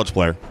for a college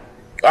player?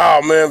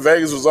 Oh, man,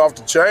 Vegas was off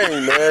the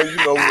chain,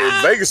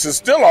 man. Vegas is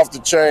still off the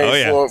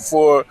chain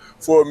for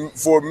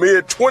a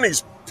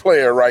mid-20s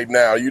player right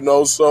now,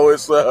 so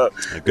it's a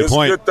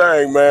good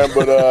thing, man.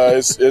 But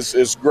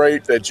it's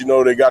great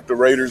that, they got the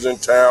Raiders in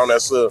town.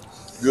 That's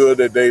good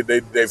that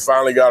they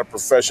finally got a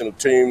professional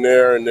team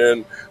there. And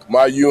then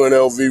my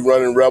UNLV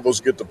Running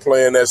Rebels get to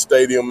play in that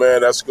stadium,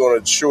 man. That's going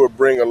to sure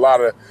bring a lot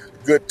of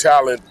good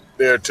talent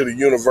there to the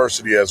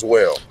university as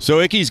well. So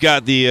Ickey's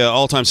got the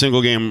all-time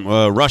single-game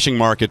rushing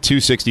mark at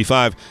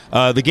 265.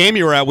 The game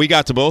you were at, we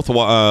got to both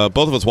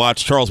of us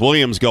watch Charles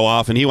Williams go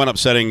off, and he went up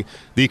setting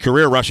the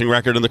career rushing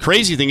record. And the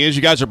crazy thing is,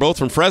 you guys are both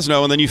from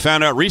Fresno, and then you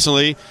found out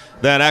recently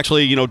that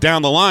actually,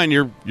 down the line,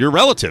 you're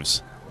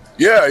relatives.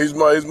 Yeah, he's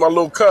my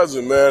little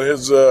cousin, man.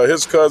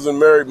 His cousin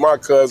married my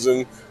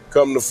cousin.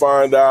 Come to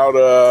find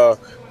out,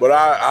 but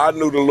I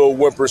knew the little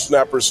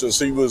whippersnapper since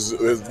his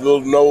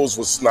little nose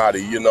was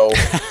snotty,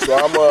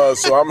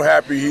 So I'm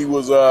happy he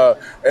was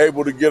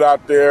able to get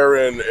out there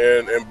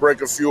and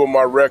break a few of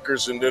my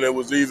records, and then it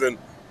was even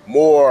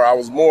more. I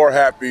was more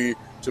happy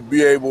to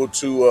be able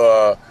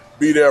to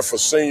be there for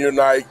senior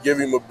night, give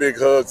him a big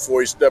hug before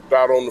he stepped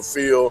out on the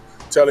field,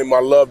 tell him I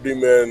loved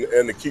him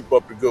and to keep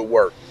up the good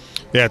work.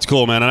 Yeah, it's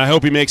cool, man, and I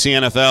hope he makes the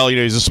NFL.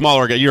 He's a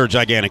smaller guy. You're a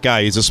gigantic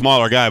guy. He's a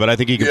smaller guy, but I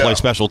think he can play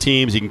special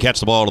teams. He can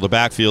catch the ball to the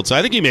backfield, so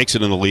I think he makes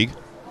it in the league.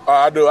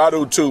 I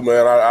do too,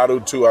 man. I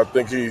do too. I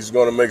think he's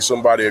going to make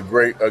somebody a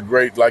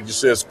great, like you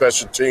said,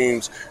 special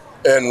teams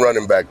and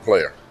running back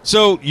player.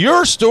 So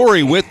your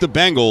story with the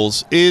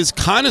Bengals is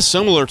kind of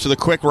similar to the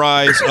quick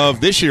rise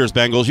of this year's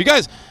Bengals. You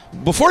guys,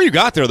 before you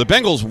got there, the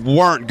Bengals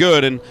weren't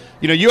good, and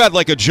you had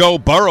like a Joe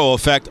Burrow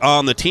effect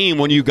on the team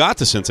when you got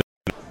to Cincinnati.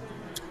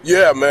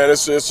 Yeah, man,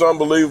 it's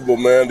unbelievable,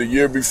 man. The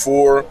year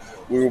before,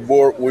 we were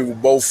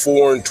both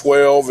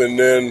 4-12, and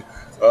then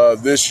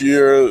this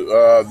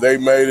year they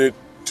made it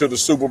to the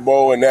Super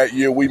Bowl, and that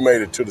year we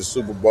made it to the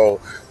Super Bowl.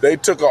 They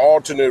took an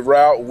alternate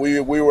route. We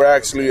were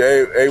actually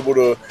able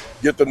to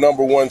get the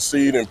number 1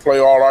 seed and play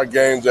all our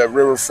games at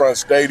Riverfront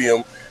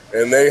Stadium,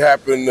 and they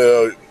happened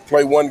to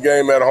play one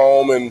game at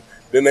home, and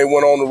then they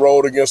went on the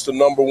road against the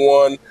number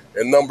 1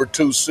 and number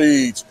 2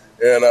 seeds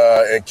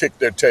and kicked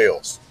their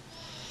tails.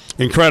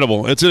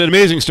 Incredible. It's an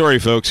amazing story,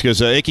 folks,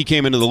 because Ickey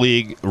came into the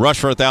league,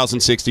 rushed for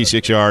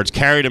 1,066 yards,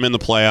 carried him in the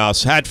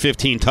playoffs, had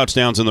 15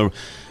 touchdowns in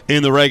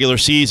the regular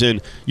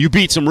season. You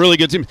beat some really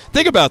good teams.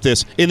 Think about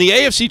this. In the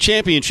AFC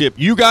Championship,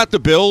 you got the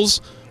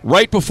Bills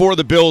right before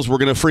the Bills were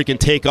going to freaking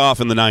take off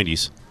in the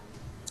 90s.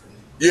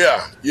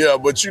 Yeah,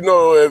 but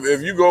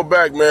if you go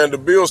back, man, the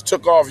Bills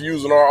took off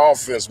using our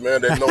offense,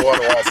 man. That no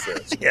other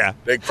offense. Yeah.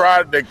 They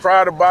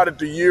cried about it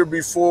the year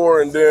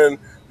before, and then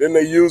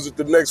they used it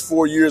the next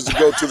 4 years to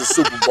go to the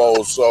Super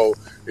Bowl. So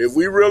if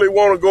we really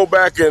want to go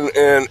back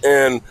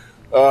and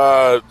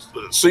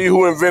see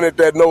who invented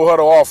that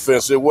no-huddle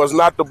offense, it was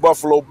not the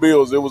Buffalo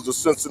Bills. It was the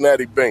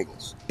Cincinnati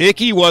Bengals.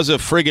 Ickey was a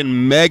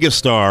friggin'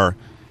 megastar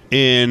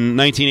in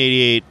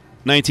 1988,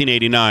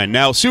 1989.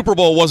 Now, Super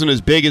Bowl wasn't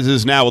as big as it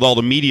is now with all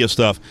the media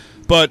stuff,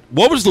 but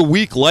what was the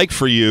week like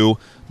for you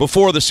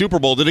before the Super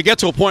Bowl? Did it get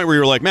to a point where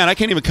you were like, man, I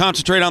can't even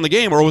concentrate on the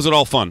game, or was it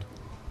all fun?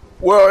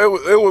 Well,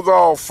 it was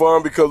all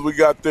fun because we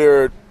got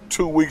there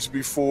 2 weeks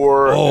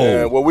before.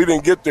 And, we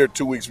didn't get there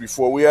 2 weeks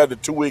before. We had the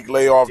 2-week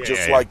layoff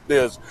like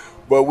this.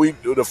 But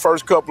the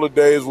first couple of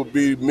days would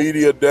be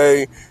media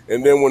day,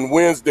 and then when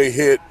Wednesday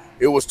hit,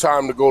 it was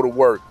time to go to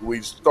work.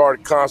 We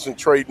started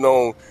concentrating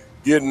on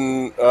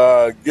getting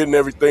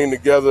everything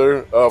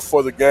together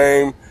for the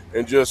game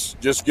and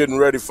just getting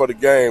ready for the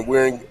game.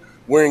 We're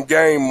in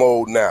game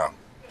mode now.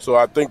 So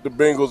I think the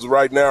Bengals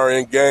right now are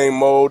in game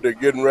mode. They're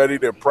getting ready.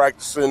 They're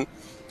practicing.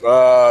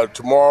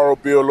 Tomorrow will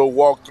be a little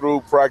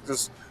walkthrough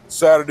practice.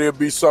 Saturday will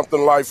be something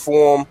light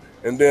for them,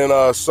 and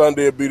then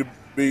Sunday will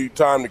be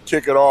time to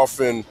kick it off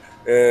and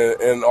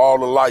all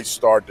the lights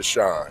start to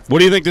shine. What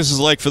do you think this is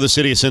like for the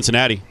city of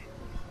Cincinnati?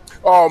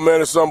 Oh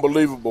man, it's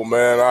unbelievable,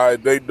 man.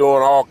 They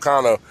doing all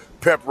kind of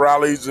pep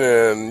rallies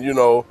and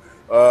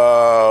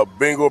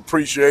Bengal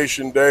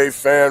Appreciation Day,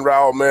 fan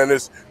rally, man.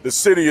 The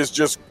city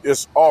is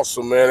it's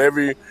awesome,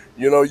 man.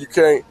 You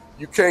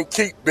can't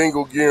keep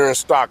Bengal gear in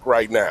stock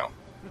right now.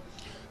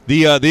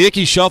 The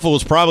Ickey Shuffle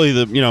was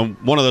probably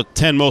one of the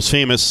 10 most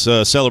famous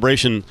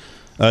celebration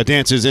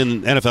dances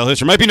in NFL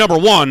history. Might be number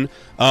one.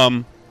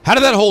 How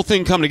did that whole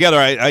thing come together?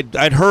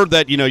 I'd heard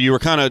that you were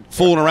kind of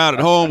fooling around at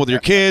home with your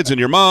kids and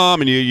your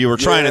mom, and you were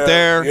trying it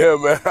there. Yeah,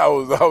 man. I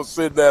was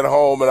sitting at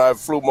home, and I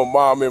flew my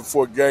mom in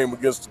for a game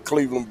against the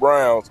Cleveland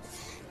Browns.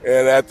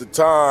 And at the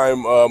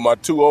time, my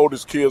two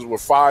oldest kids were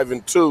 5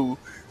 and 2,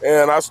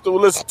 and I still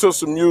listened to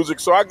some music.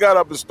 So I got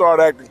up and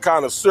started acting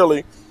kind of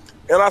silly.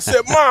 And I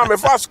said, Mom,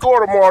 if I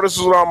score tomorrow, this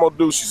is what I'm going to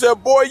do. She said,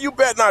 boy, you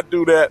better not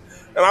do that.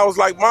 And I was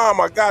like, Mom,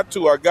 I got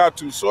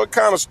to. So it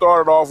kind of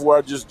started off where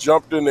I just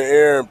jumped in the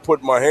air and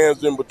put my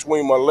hands in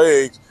between my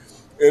legs.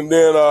 And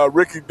then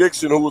Ricky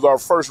Dixon, who was our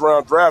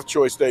first-round draft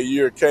choice that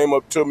year, came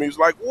up to me. He was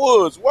like,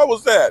 Woods, what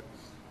was that?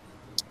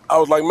 I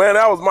was like, man,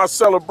 that was my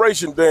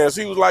celebration dance.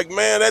 He was like,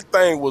 man, that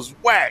thing was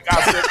whack.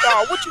 I said,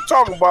 dog, what you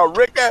talking about,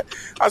 Rick?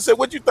 I said,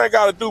 what you think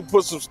I ought to do,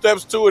 put some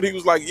steps to it? He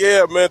was like,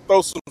 yeah, man,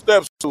 throw some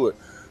steps to it.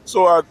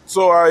 So I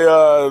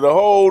the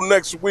whole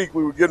next week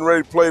we were getting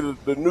ready to play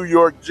the New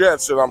York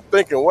Jets, and I'm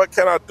thinking, what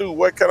can I do?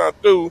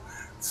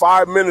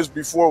 5 minutes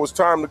before it was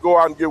time to go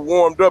out and get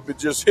warmed up, it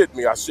just hit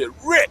me. I said,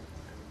 Rick,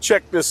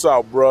 check this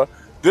out, bruh.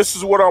 This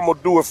is what I'm going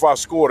to do if I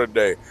score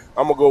today.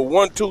 I'm going to go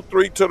 1, 2,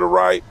 3 to the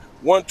right,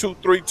 1, 2,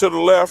 3 to the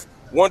left,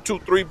 1, 2,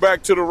 3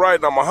 back to the right,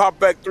 and I'm going to hop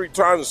back 3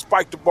 times and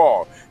spike the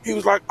ball. He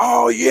was like,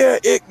 oh, yeah,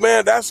 Ick,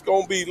 man, that's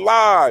going to be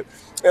live.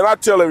 And I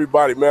tell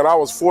everybody, man, I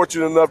was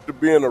fortunate enough to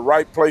be in the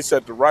right place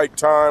at the right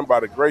time.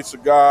 By the grace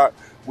of God,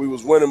 we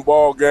was winning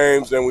ball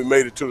games, and we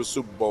made it to the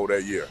Super Bowl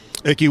that year.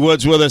 Ickey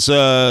Woods with us.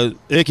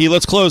 Ickey,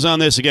 let's close on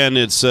this again.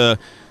 It's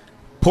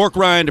Pork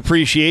Rind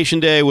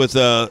Appreciation Day with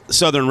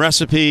Southern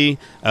Recipe,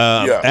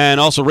 and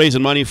also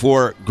raising money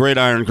for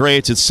Gridiron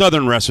Greats. It's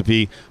Southern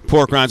Recipe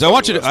pork rinds. I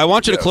want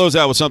you to close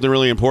out with something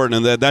really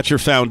important, and that's your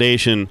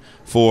foundation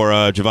for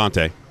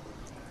Javonte.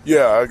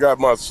 Yeah, I got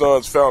my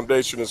son's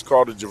foundation. It's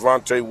called the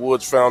Javonte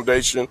Woods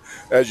Foundation.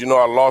 As you know,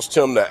 I lost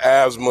him to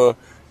asthma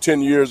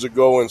 10 years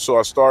ago, and so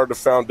I started a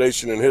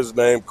foundation in his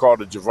name called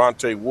the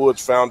Javonte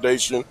Woods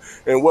Foundation.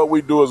 And what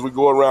we do is we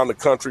go around the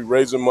country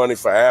raising money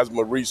for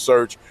asthma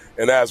research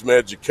and asthma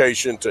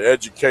education to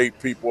educate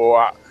people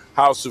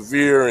how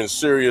severe and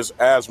serious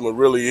asthma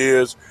really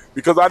is,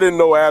 because I didn't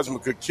know asthma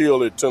could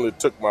kill it until it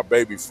took my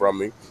baby from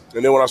me.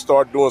 And then when I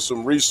started doing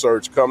some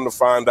research, come to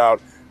find out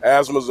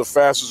asthma is the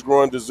fastest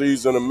growing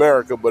disease in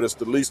America, but it's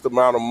the least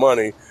amount of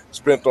money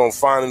spent on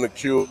finding a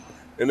cure.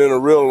 And then a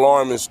real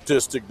alarming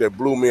statistic that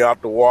blew me out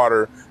the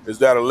water is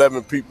that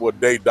 11 people a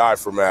day die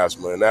from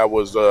asthma. And that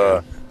was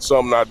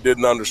something I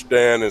didn't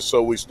understand. And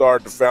so we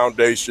started the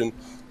foundation.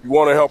 If you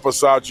want to help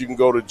us out, you can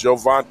go to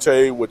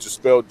Jovante, which is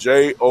spelled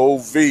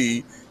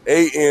Jovante,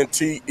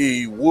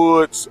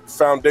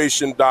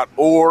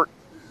 woodsfoundation.org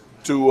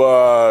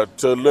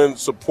to lend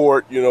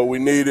support. We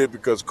need it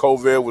because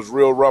COVID was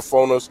real rough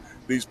on us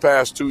these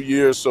past 2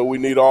 years, so we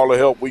need all the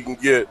help we can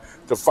get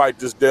to fight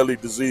this deadly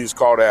disease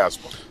called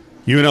asthma.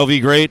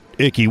 UNLV great,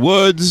 Ickey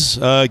Woods.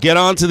 Get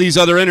on to these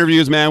other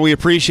interviews, man. We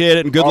appreciate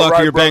it, and good luck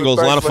to your Bengals.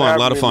 A lot of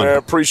fun. Man.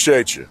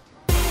 Appreciate you.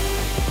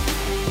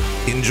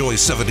 Enjoy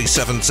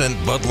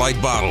 77-cent Bud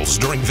Light bottles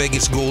during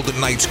Vegas Golden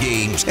Knights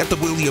games at the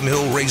William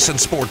Hill Race and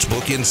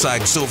Sportsbook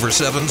inside Silver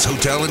Sevens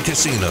Hotel and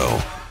Casino.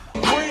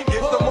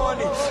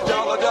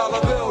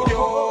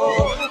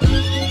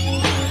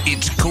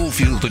 It's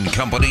Cofield and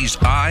Company's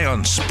Eye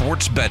on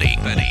Sports Betting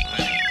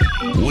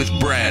with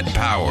Brad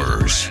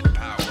Powers.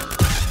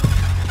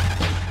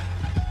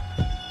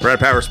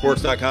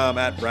 BradPowerSports.com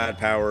at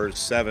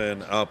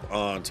BradPowers7 up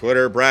on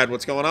Twitter. Brad,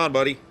 what's going on,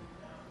 buddy?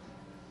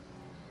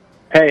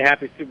 Hey,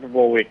 happy Super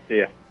Bowl week to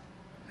you.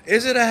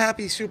 Is it a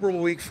happy Super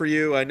Bowl week for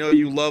you? I know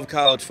you love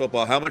college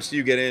football. How much do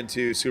you get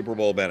into Super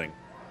Bowl betting?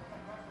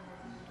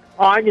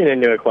 Oh, I get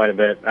into it quite a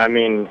bit. I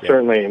mean,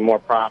 certainly more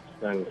props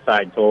than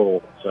side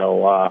total.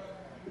 So,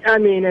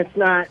 it's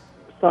not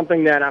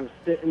something that I'm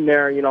sitting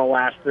there,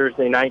 last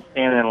Thursday night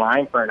standing in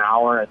line for an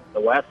hour at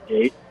the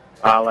Westgate.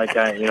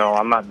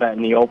 I'm not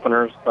betting the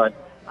openers, but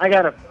I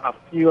got a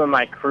few in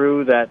my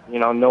crew that,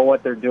 know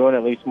what they're doing,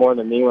 at least more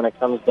than me when it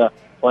comes to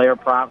player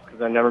props,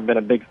 because I've never been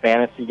a big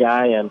fantasy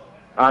guy. And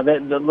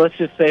let's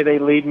just say they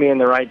lead me in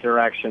the right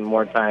direction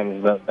more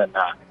times than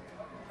not.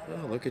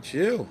 Oh, look at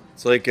you.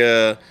 It's like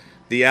the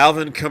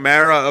Alvin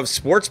Kamara of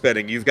sports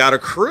betting. You've got a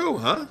crew,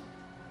 huh?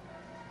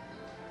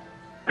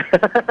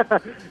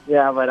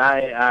 Yeah, but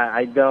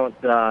I don't.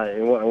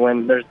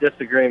 When there's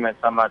disagreements,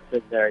 I'm not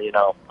sitting there,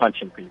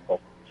 punching people.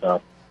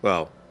 So.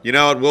 Well, you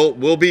know what?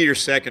 We'll be your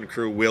second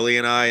crew, Willie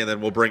and I, and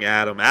then we'll bring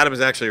Adam. Adam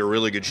is actually a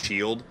really good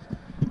shield.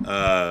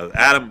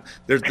 Adam,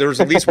 there was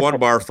at least one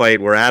bar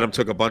fight where Adam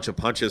took a bunch of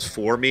punches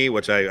for me,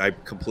 which I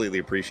completely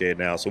appreciate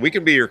now. So we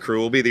can be your crew.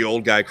 We'll be the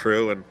old guy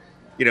crew, and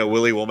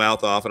Willie will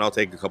mouth off, and I'll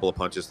take a couple of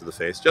punches to the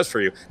face just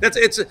for you.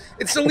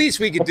 It's the least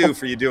we could do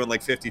for you doing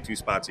like 52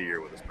 spots a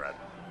year with us, Brad.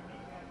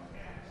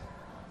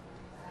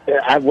 Yeah,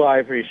 I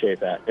appreciate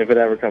that. If it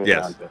ever comes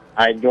down to it,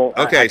 I don't.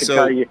 Okay, I can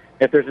tell you,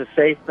 if there's a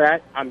safe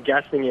bet, I'm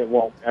guessing it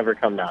won't ever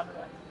come down to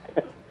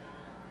that.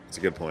 That's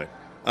a good point.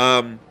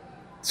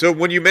 So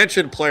when you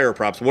mention player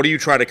props, what do you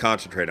try to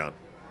concentrate on?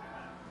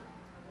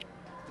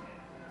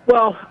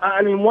 Well,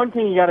 one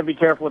thing you got to be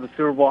careful with the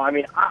Super Bowl.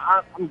 I'm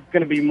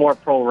going to be more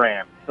pro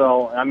Rams.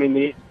 So,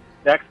 the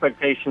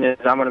expectation is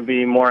I'm going to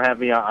be more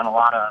heavy on a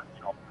lot of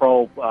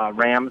pro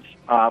Rams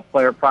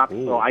player props.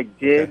 Ooh, so I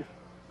did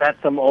bet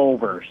some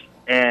overs.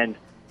 And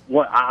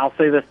I'll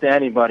say this to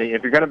anybody: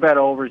 if you're going to bet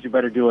overs, you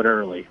better do it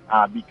early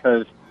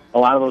because a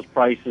lot of those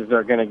prices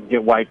are going to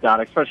get wiped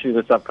out, especially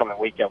this upcoming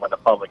weekend when the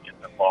public gets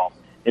involved.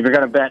 If you're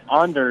going to bet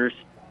unders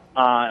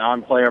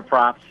on player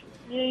props,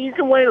 you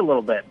can wait a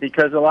little bit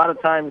because a lot of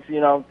times,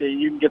 you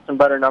can get some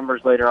better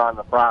numbers later on in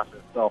the process.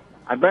 So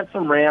I bet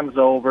some Rams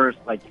overs,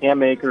 like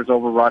Cam Akers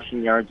over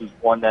rushing yards is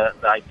one that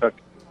I took,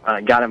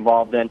 got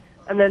involved in.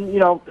 And then,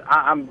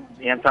 I'm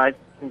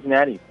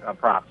anti-Cincinnati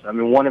props.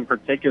 One in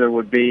particular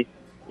would be,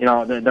 the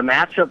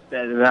matchup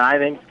that I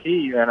think is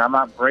key, and I'm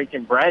not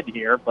breaking bread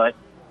here, but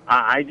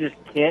I just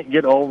can't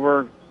get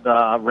over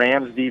the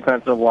Rams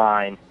defensive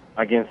line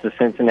against the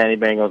Cincinnati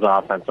Bengals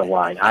offensive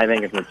line. I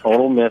think it's a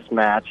total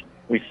mismatch.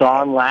 We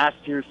saw in last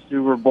year's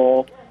Super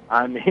Bowl.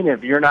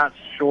 If you're not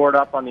shored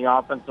up on the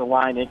offensive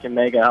line, it can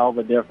make a hell of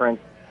a difference.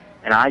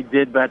 And I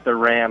did bet the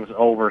Rams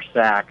over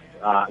sacks.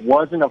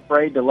 Wasn't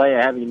afraid to lay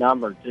a heavy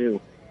number,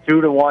 too.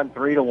 2-1,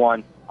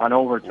 3-1 on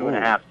over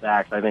 2.5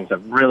 sacks. I think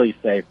it's a really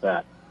safe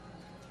bet.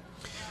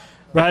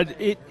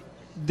 Brad,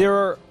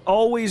 there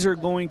always are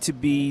going to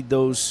be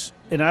those,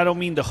 and I don't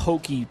mean the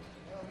hokey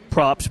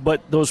props,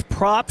 but those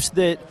props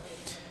that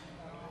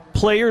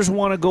players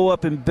want to go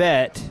up and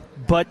bet,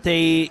 but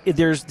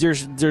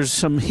there's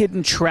some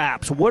hidden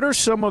traps. What are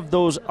some of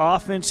those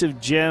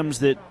offensive gems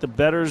that the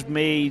bettors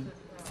may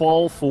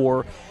fall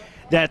for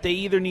that they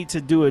either need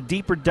to do a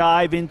deeper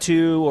dive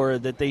into or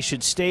that they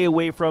should stay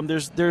away from?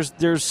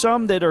 There's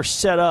some that are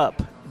set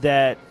up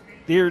that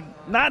they're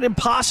not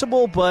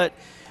impossible, but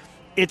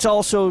it's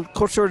also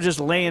sort of just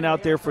laying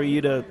out there for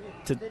you to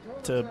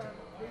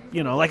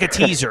like a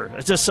teaser.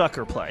 It's a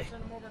sucker play.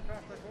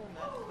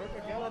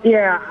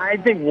 Yeah, I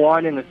think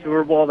one in the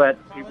Super Bowl that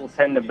people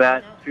tend to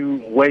bet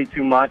way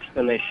too much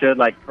than they should,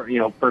 like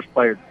first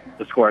player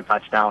to score a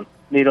touchdown,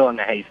 needle in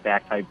the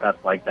haystack type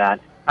bets like that.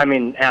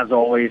 As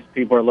always,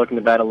 people are looking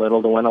to bet a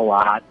little to win a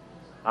lot.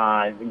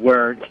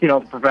 Where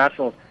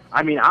professionals.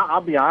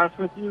 I'll be honest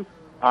with you.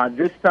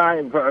 This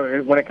time,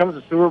 when it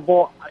comes to Super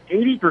Bowl,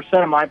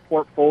 80% of my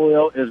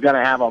portfolio is going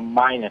to have a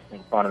minus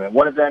in front of it.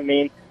 What does that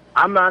mean?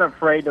 I'm not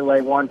afraid to lay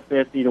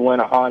 150 to win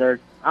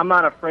 100. I'm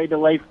not afraid to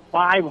lay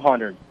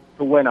 500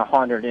 to win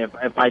 100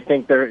 if I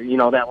think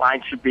that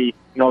line should be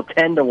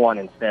 10-1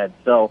 instead.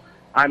 So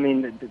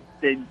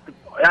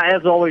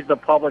as always, the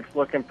public's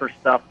looking for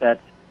stuff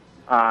that's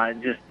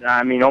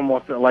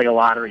almost like a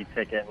lottery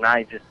ticket, and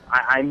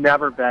I'm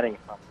never betting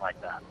something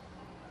like that.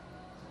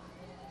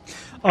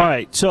 All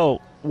right,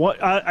 so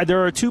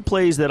there are two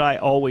plays that I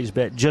always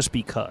bet just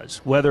because,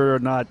 whether or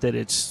not that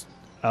it's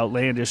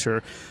outlandish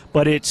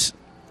but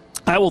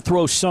I will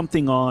throw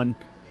something on.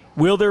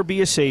 Will there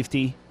be a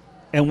safety,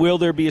 and will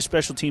there be a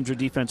special teams or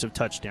defensive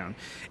touchdown?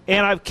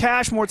 And I've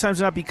cashed more times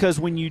than not because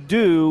when you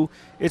do,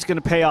 it's going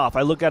to pay off.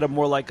 I look at it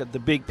more like the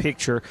big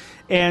picture.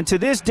 And to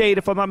this date,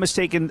 if I'm not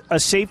mistaken, a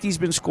safety's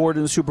been scored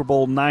in the Super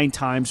Bowl 9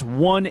 times,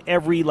 one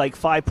every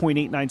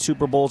 5.89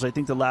 Super Bowls. I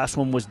think the last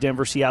one was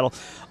Denver-Seattle.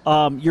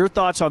 Your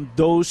thoughts on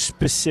those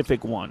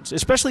specific ones,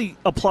 especially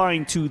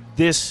applying to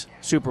this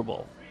Super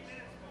Bowl?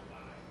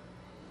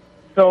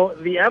 So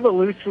the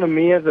evolution of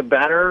me as a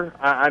bettor,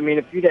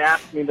 if you'd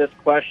asked me this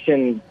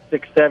question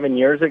 6-7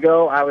 years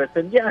ago, I would have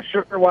said, yeah,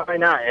 sure, why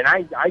not? And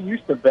I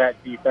used to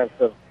bet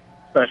defensive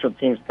special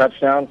teams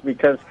touchdowns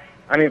because,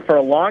 for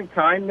a long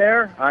time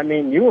there,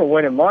 you were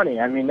winning money.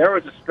 There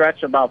was a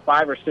stretch about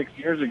 5 or 6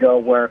 years ago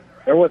where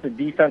there was a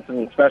defensive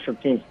and special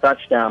teams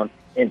touchdown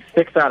in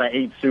 6 out of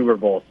 8 Super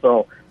Bowls.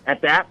 So at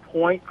that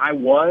point, I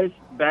was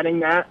betting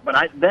that,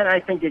 but then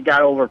I think it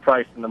got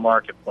overpriced in the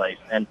marketplace.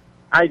 And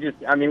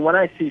when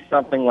I see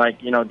something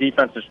like,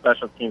 defensive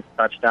special teams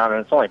touchdown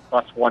and it's only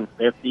plus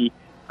 150,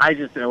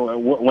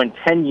 when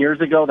 10 years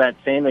ago that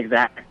same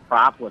exact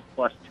prop was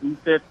plus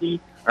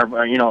 250 or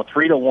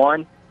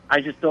 3-1,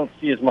 I just don't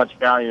see as much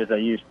value as I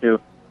used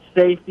to.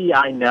 Safety,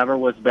 I never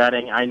was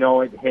betting. I know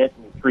it hit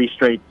in 3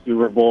 straight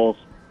Super Bowls.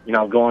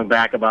 going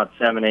back about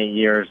 7-8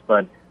 years.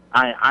 But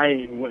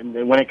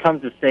when it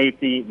comes to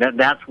safety,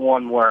 that's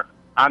one where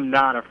I'm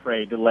not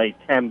afraid to lay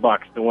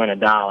 $10 to win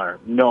 $1.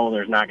 No,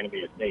 there's not going to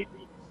be a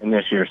safety in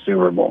this year's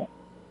Super Bowl.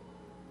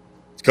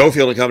 It's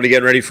Cofield and Company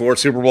getting ready for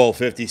Super Bowl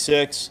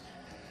 56.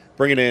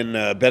 Bringing in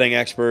betting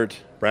expert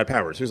Brad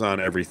Powers, who's on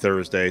every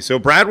Thursday. So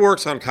Brad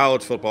works on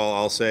college football,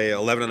 I'll say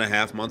 11 and a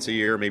half months a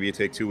year. Maybe you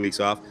take 2 weeks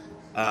off.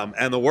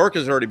 And the work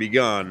has already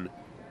begun.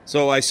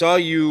 So I saw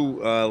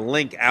you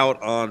link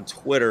out on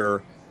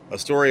Twitter a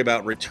story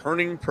about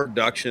returning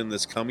production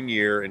this coming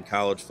year in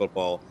college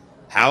football.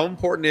 How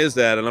important is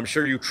that? And I'm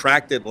sure you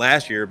tracked it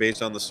last year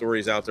based on the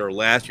stories out there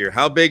last year.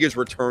 How big is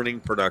returning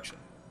production?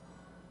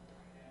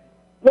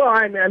 Well,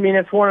 I mean,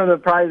 it's one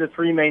of probably the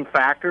three main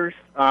factors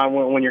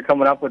when you're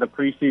coming up with a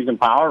preseason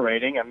power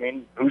rating. I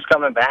mean, who's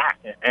coming back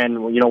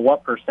and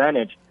what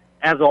percentage?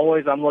 As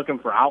always, I'm looking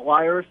for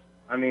outliers.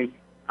 I mean,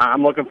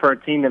 I'm looking for a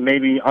team that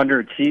maybe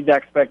underachieved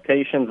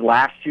expectations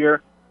last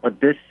year, but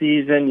this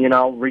season,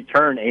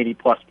 returned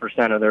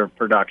 80+% of their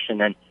production.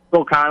 And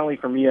Bill Connolly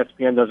from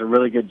ESPN does a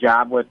really good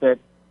job with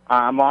it.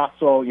 I'm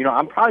also,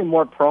 I'm probably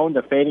more prone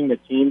to fading the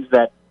teams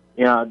that,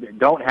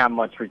 don't have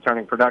much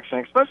returning production,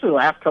 especially the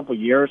last couple of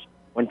years,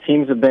 when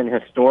teams have been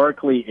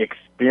historically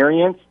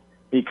experienced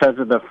because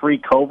of the free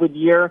COVID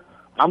year.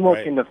 I'm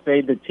looking to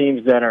fade the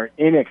teams that are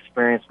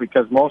inexperienced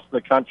because most of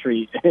the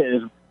country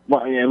is,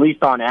 at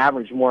least on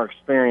average, more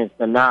experienced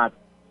than not.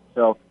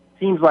 So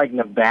teams like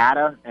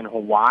Nevada and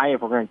Hawaii,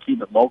 if we're going to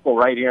keep it local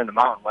right here in the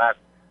Mountain West,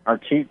 are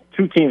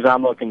two teams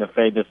I'm looking to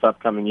fade this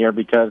upcoming year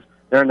because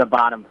they're in the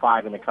bottom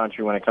 5 in the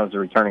country when it comes to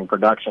returning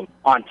production,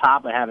 on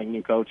top of having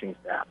new coaching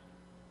staff.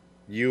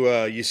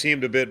 You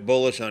seemed a bit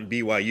bullish on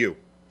BYU.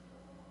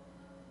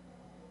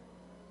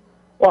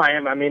 Well, I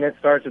am. I mean, it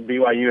starts with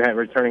BYU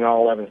returning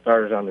all 11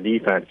 starters on the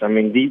defense. I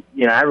mean,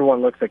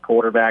 everyone looks at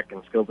quarterback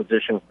and skill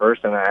position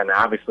first, and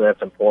obviously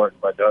that's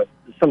important. But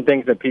some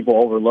things that people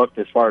overlooked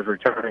as far as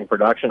returning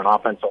production,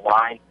 offensive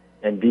line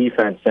and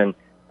defense. And,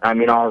 I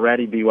mean,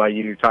 already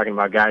BYU, you're talking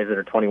about guys that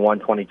are 21,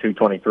 22,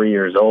 23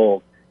 years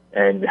old.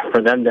 And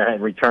for them to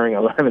returning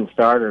 11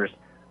 starters,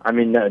 I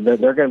mean, they're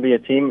going to be a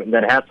team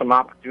that has some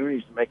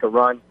opportunities to make a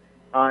run,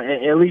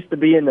 at least to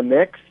be in the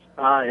mix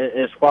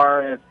as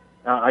far as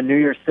a New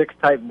Year's Six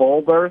type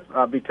bowl berth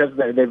because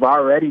they've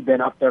already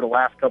been up there the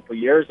last couple of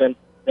years, and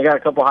they got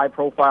a couple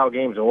high-profile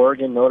games: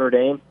 Oregon, Notre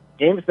Dame,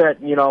 games that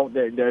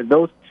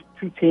those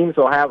two teams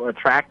will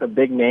attract a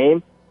big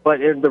name. But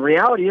the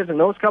reality is, in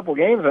those couple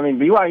games, I mean,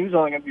 BYU's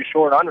only going to be a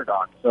short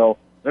underdog, so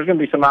there's going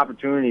to be some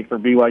opportunity for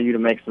BYU to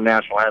make some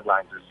national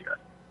headlines this year.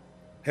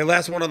 Hey,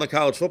 last one on the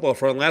college football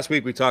front. Last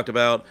week we talked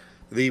about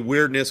the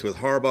weirdness with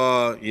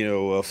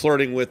Harbaugh,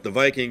 flirting with the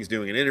Vikings,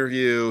 doing an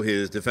interview,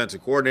 his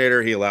defensive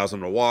coordinator, he allows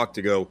him to walk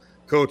to go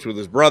coach with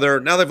his brother.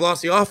 Now they've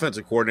lost the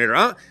offensive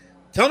coordinator.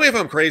 Tell me if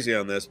I'm crazy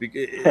on this.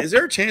 Is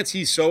there a chance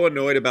he's so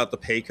annoyed about the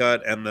pay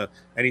cut and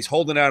he's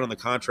holding out on the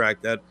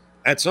contract that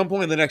at some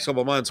point in the next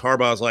couple of months,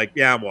 Harbaugh's like,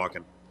 yeah, I'm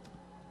walking?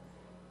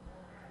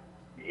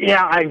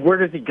 Yeah,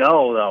 where does he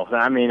go, though?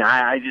 I mean,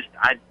 I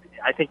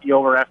think he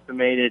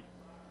overestimated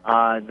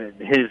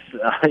his,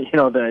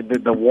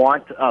 the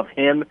want of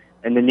him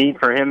and the need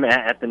for him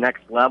at the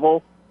next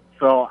level.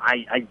 So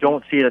I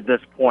don't see it at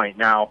this point.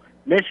 Now,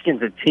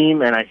 Michigan's a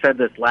team, and I said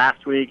this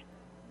last week,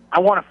 I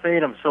want to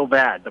fade them so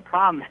bad. The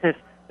problem is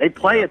they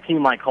play a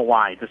team like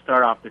Hawaii to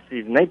start off the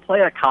season. They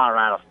play at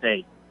Colorado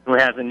State, who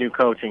has a new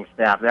coaching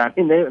staff. I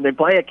mean, they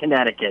play at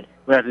Connecticut,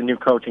 who has a new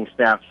coaching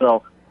staff.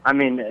 So, I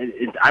mean,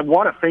 I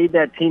want to fade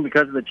that team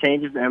because of the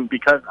changes and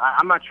because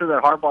I'm not sure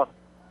that Harbaugh's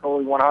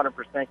totally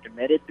 100%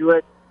 committed to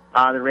it.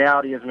 The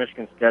reality is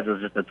Michigan's schedule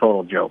is just a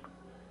total joke.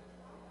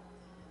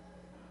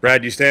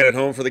 Brad, you staying at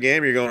home for the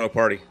game or you going to a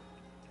party?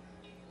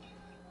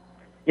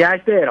 Yeah, I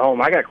stay at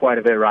home. I got quite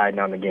a bit riding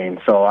on the game.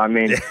 So, I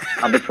mean,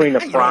 between the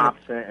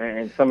props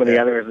and some of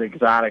the other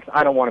exotics,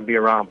 I don't want to be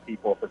around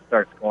people if it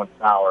starts going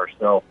sour.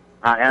 So,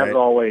 as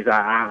always,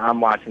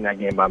 I'm watching that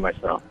game by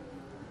myself.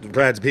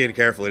 Brad's being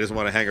careful. He doesn't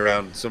want to hang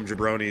around some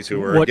jabronis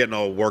who are getting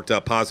all worked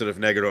up, positive,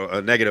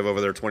 negative over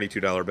their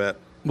 $22 bet.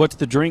 What's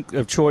the drink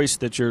of choice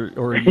that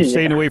are you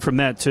staying away from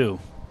that too?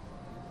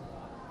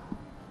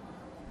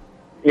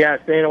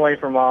 Yeah, staying away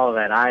from all of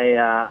that.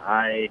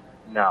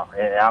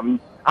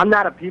 I'm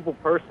not a people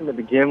person to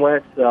begin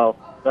with, so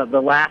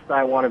the last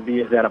I want to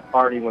be is at a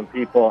party when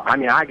people. I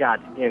mean, I got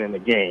skin in the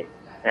game,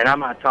 and I'm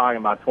not talking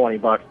about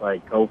 $20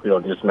 like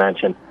Cofield just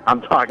mentioned.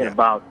 I'm talking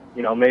about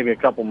maybe a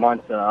couple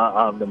months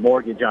of the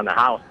mortgage on the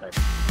house.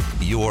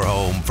 Your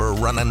home for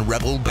Runnin'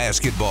 Rebel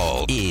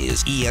basketball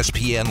is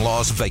ESPN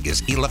Las Vegas,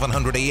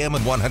 1100 AM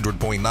and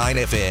 100.9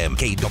 FM,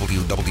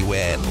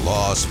 KWWN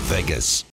Las Vegas.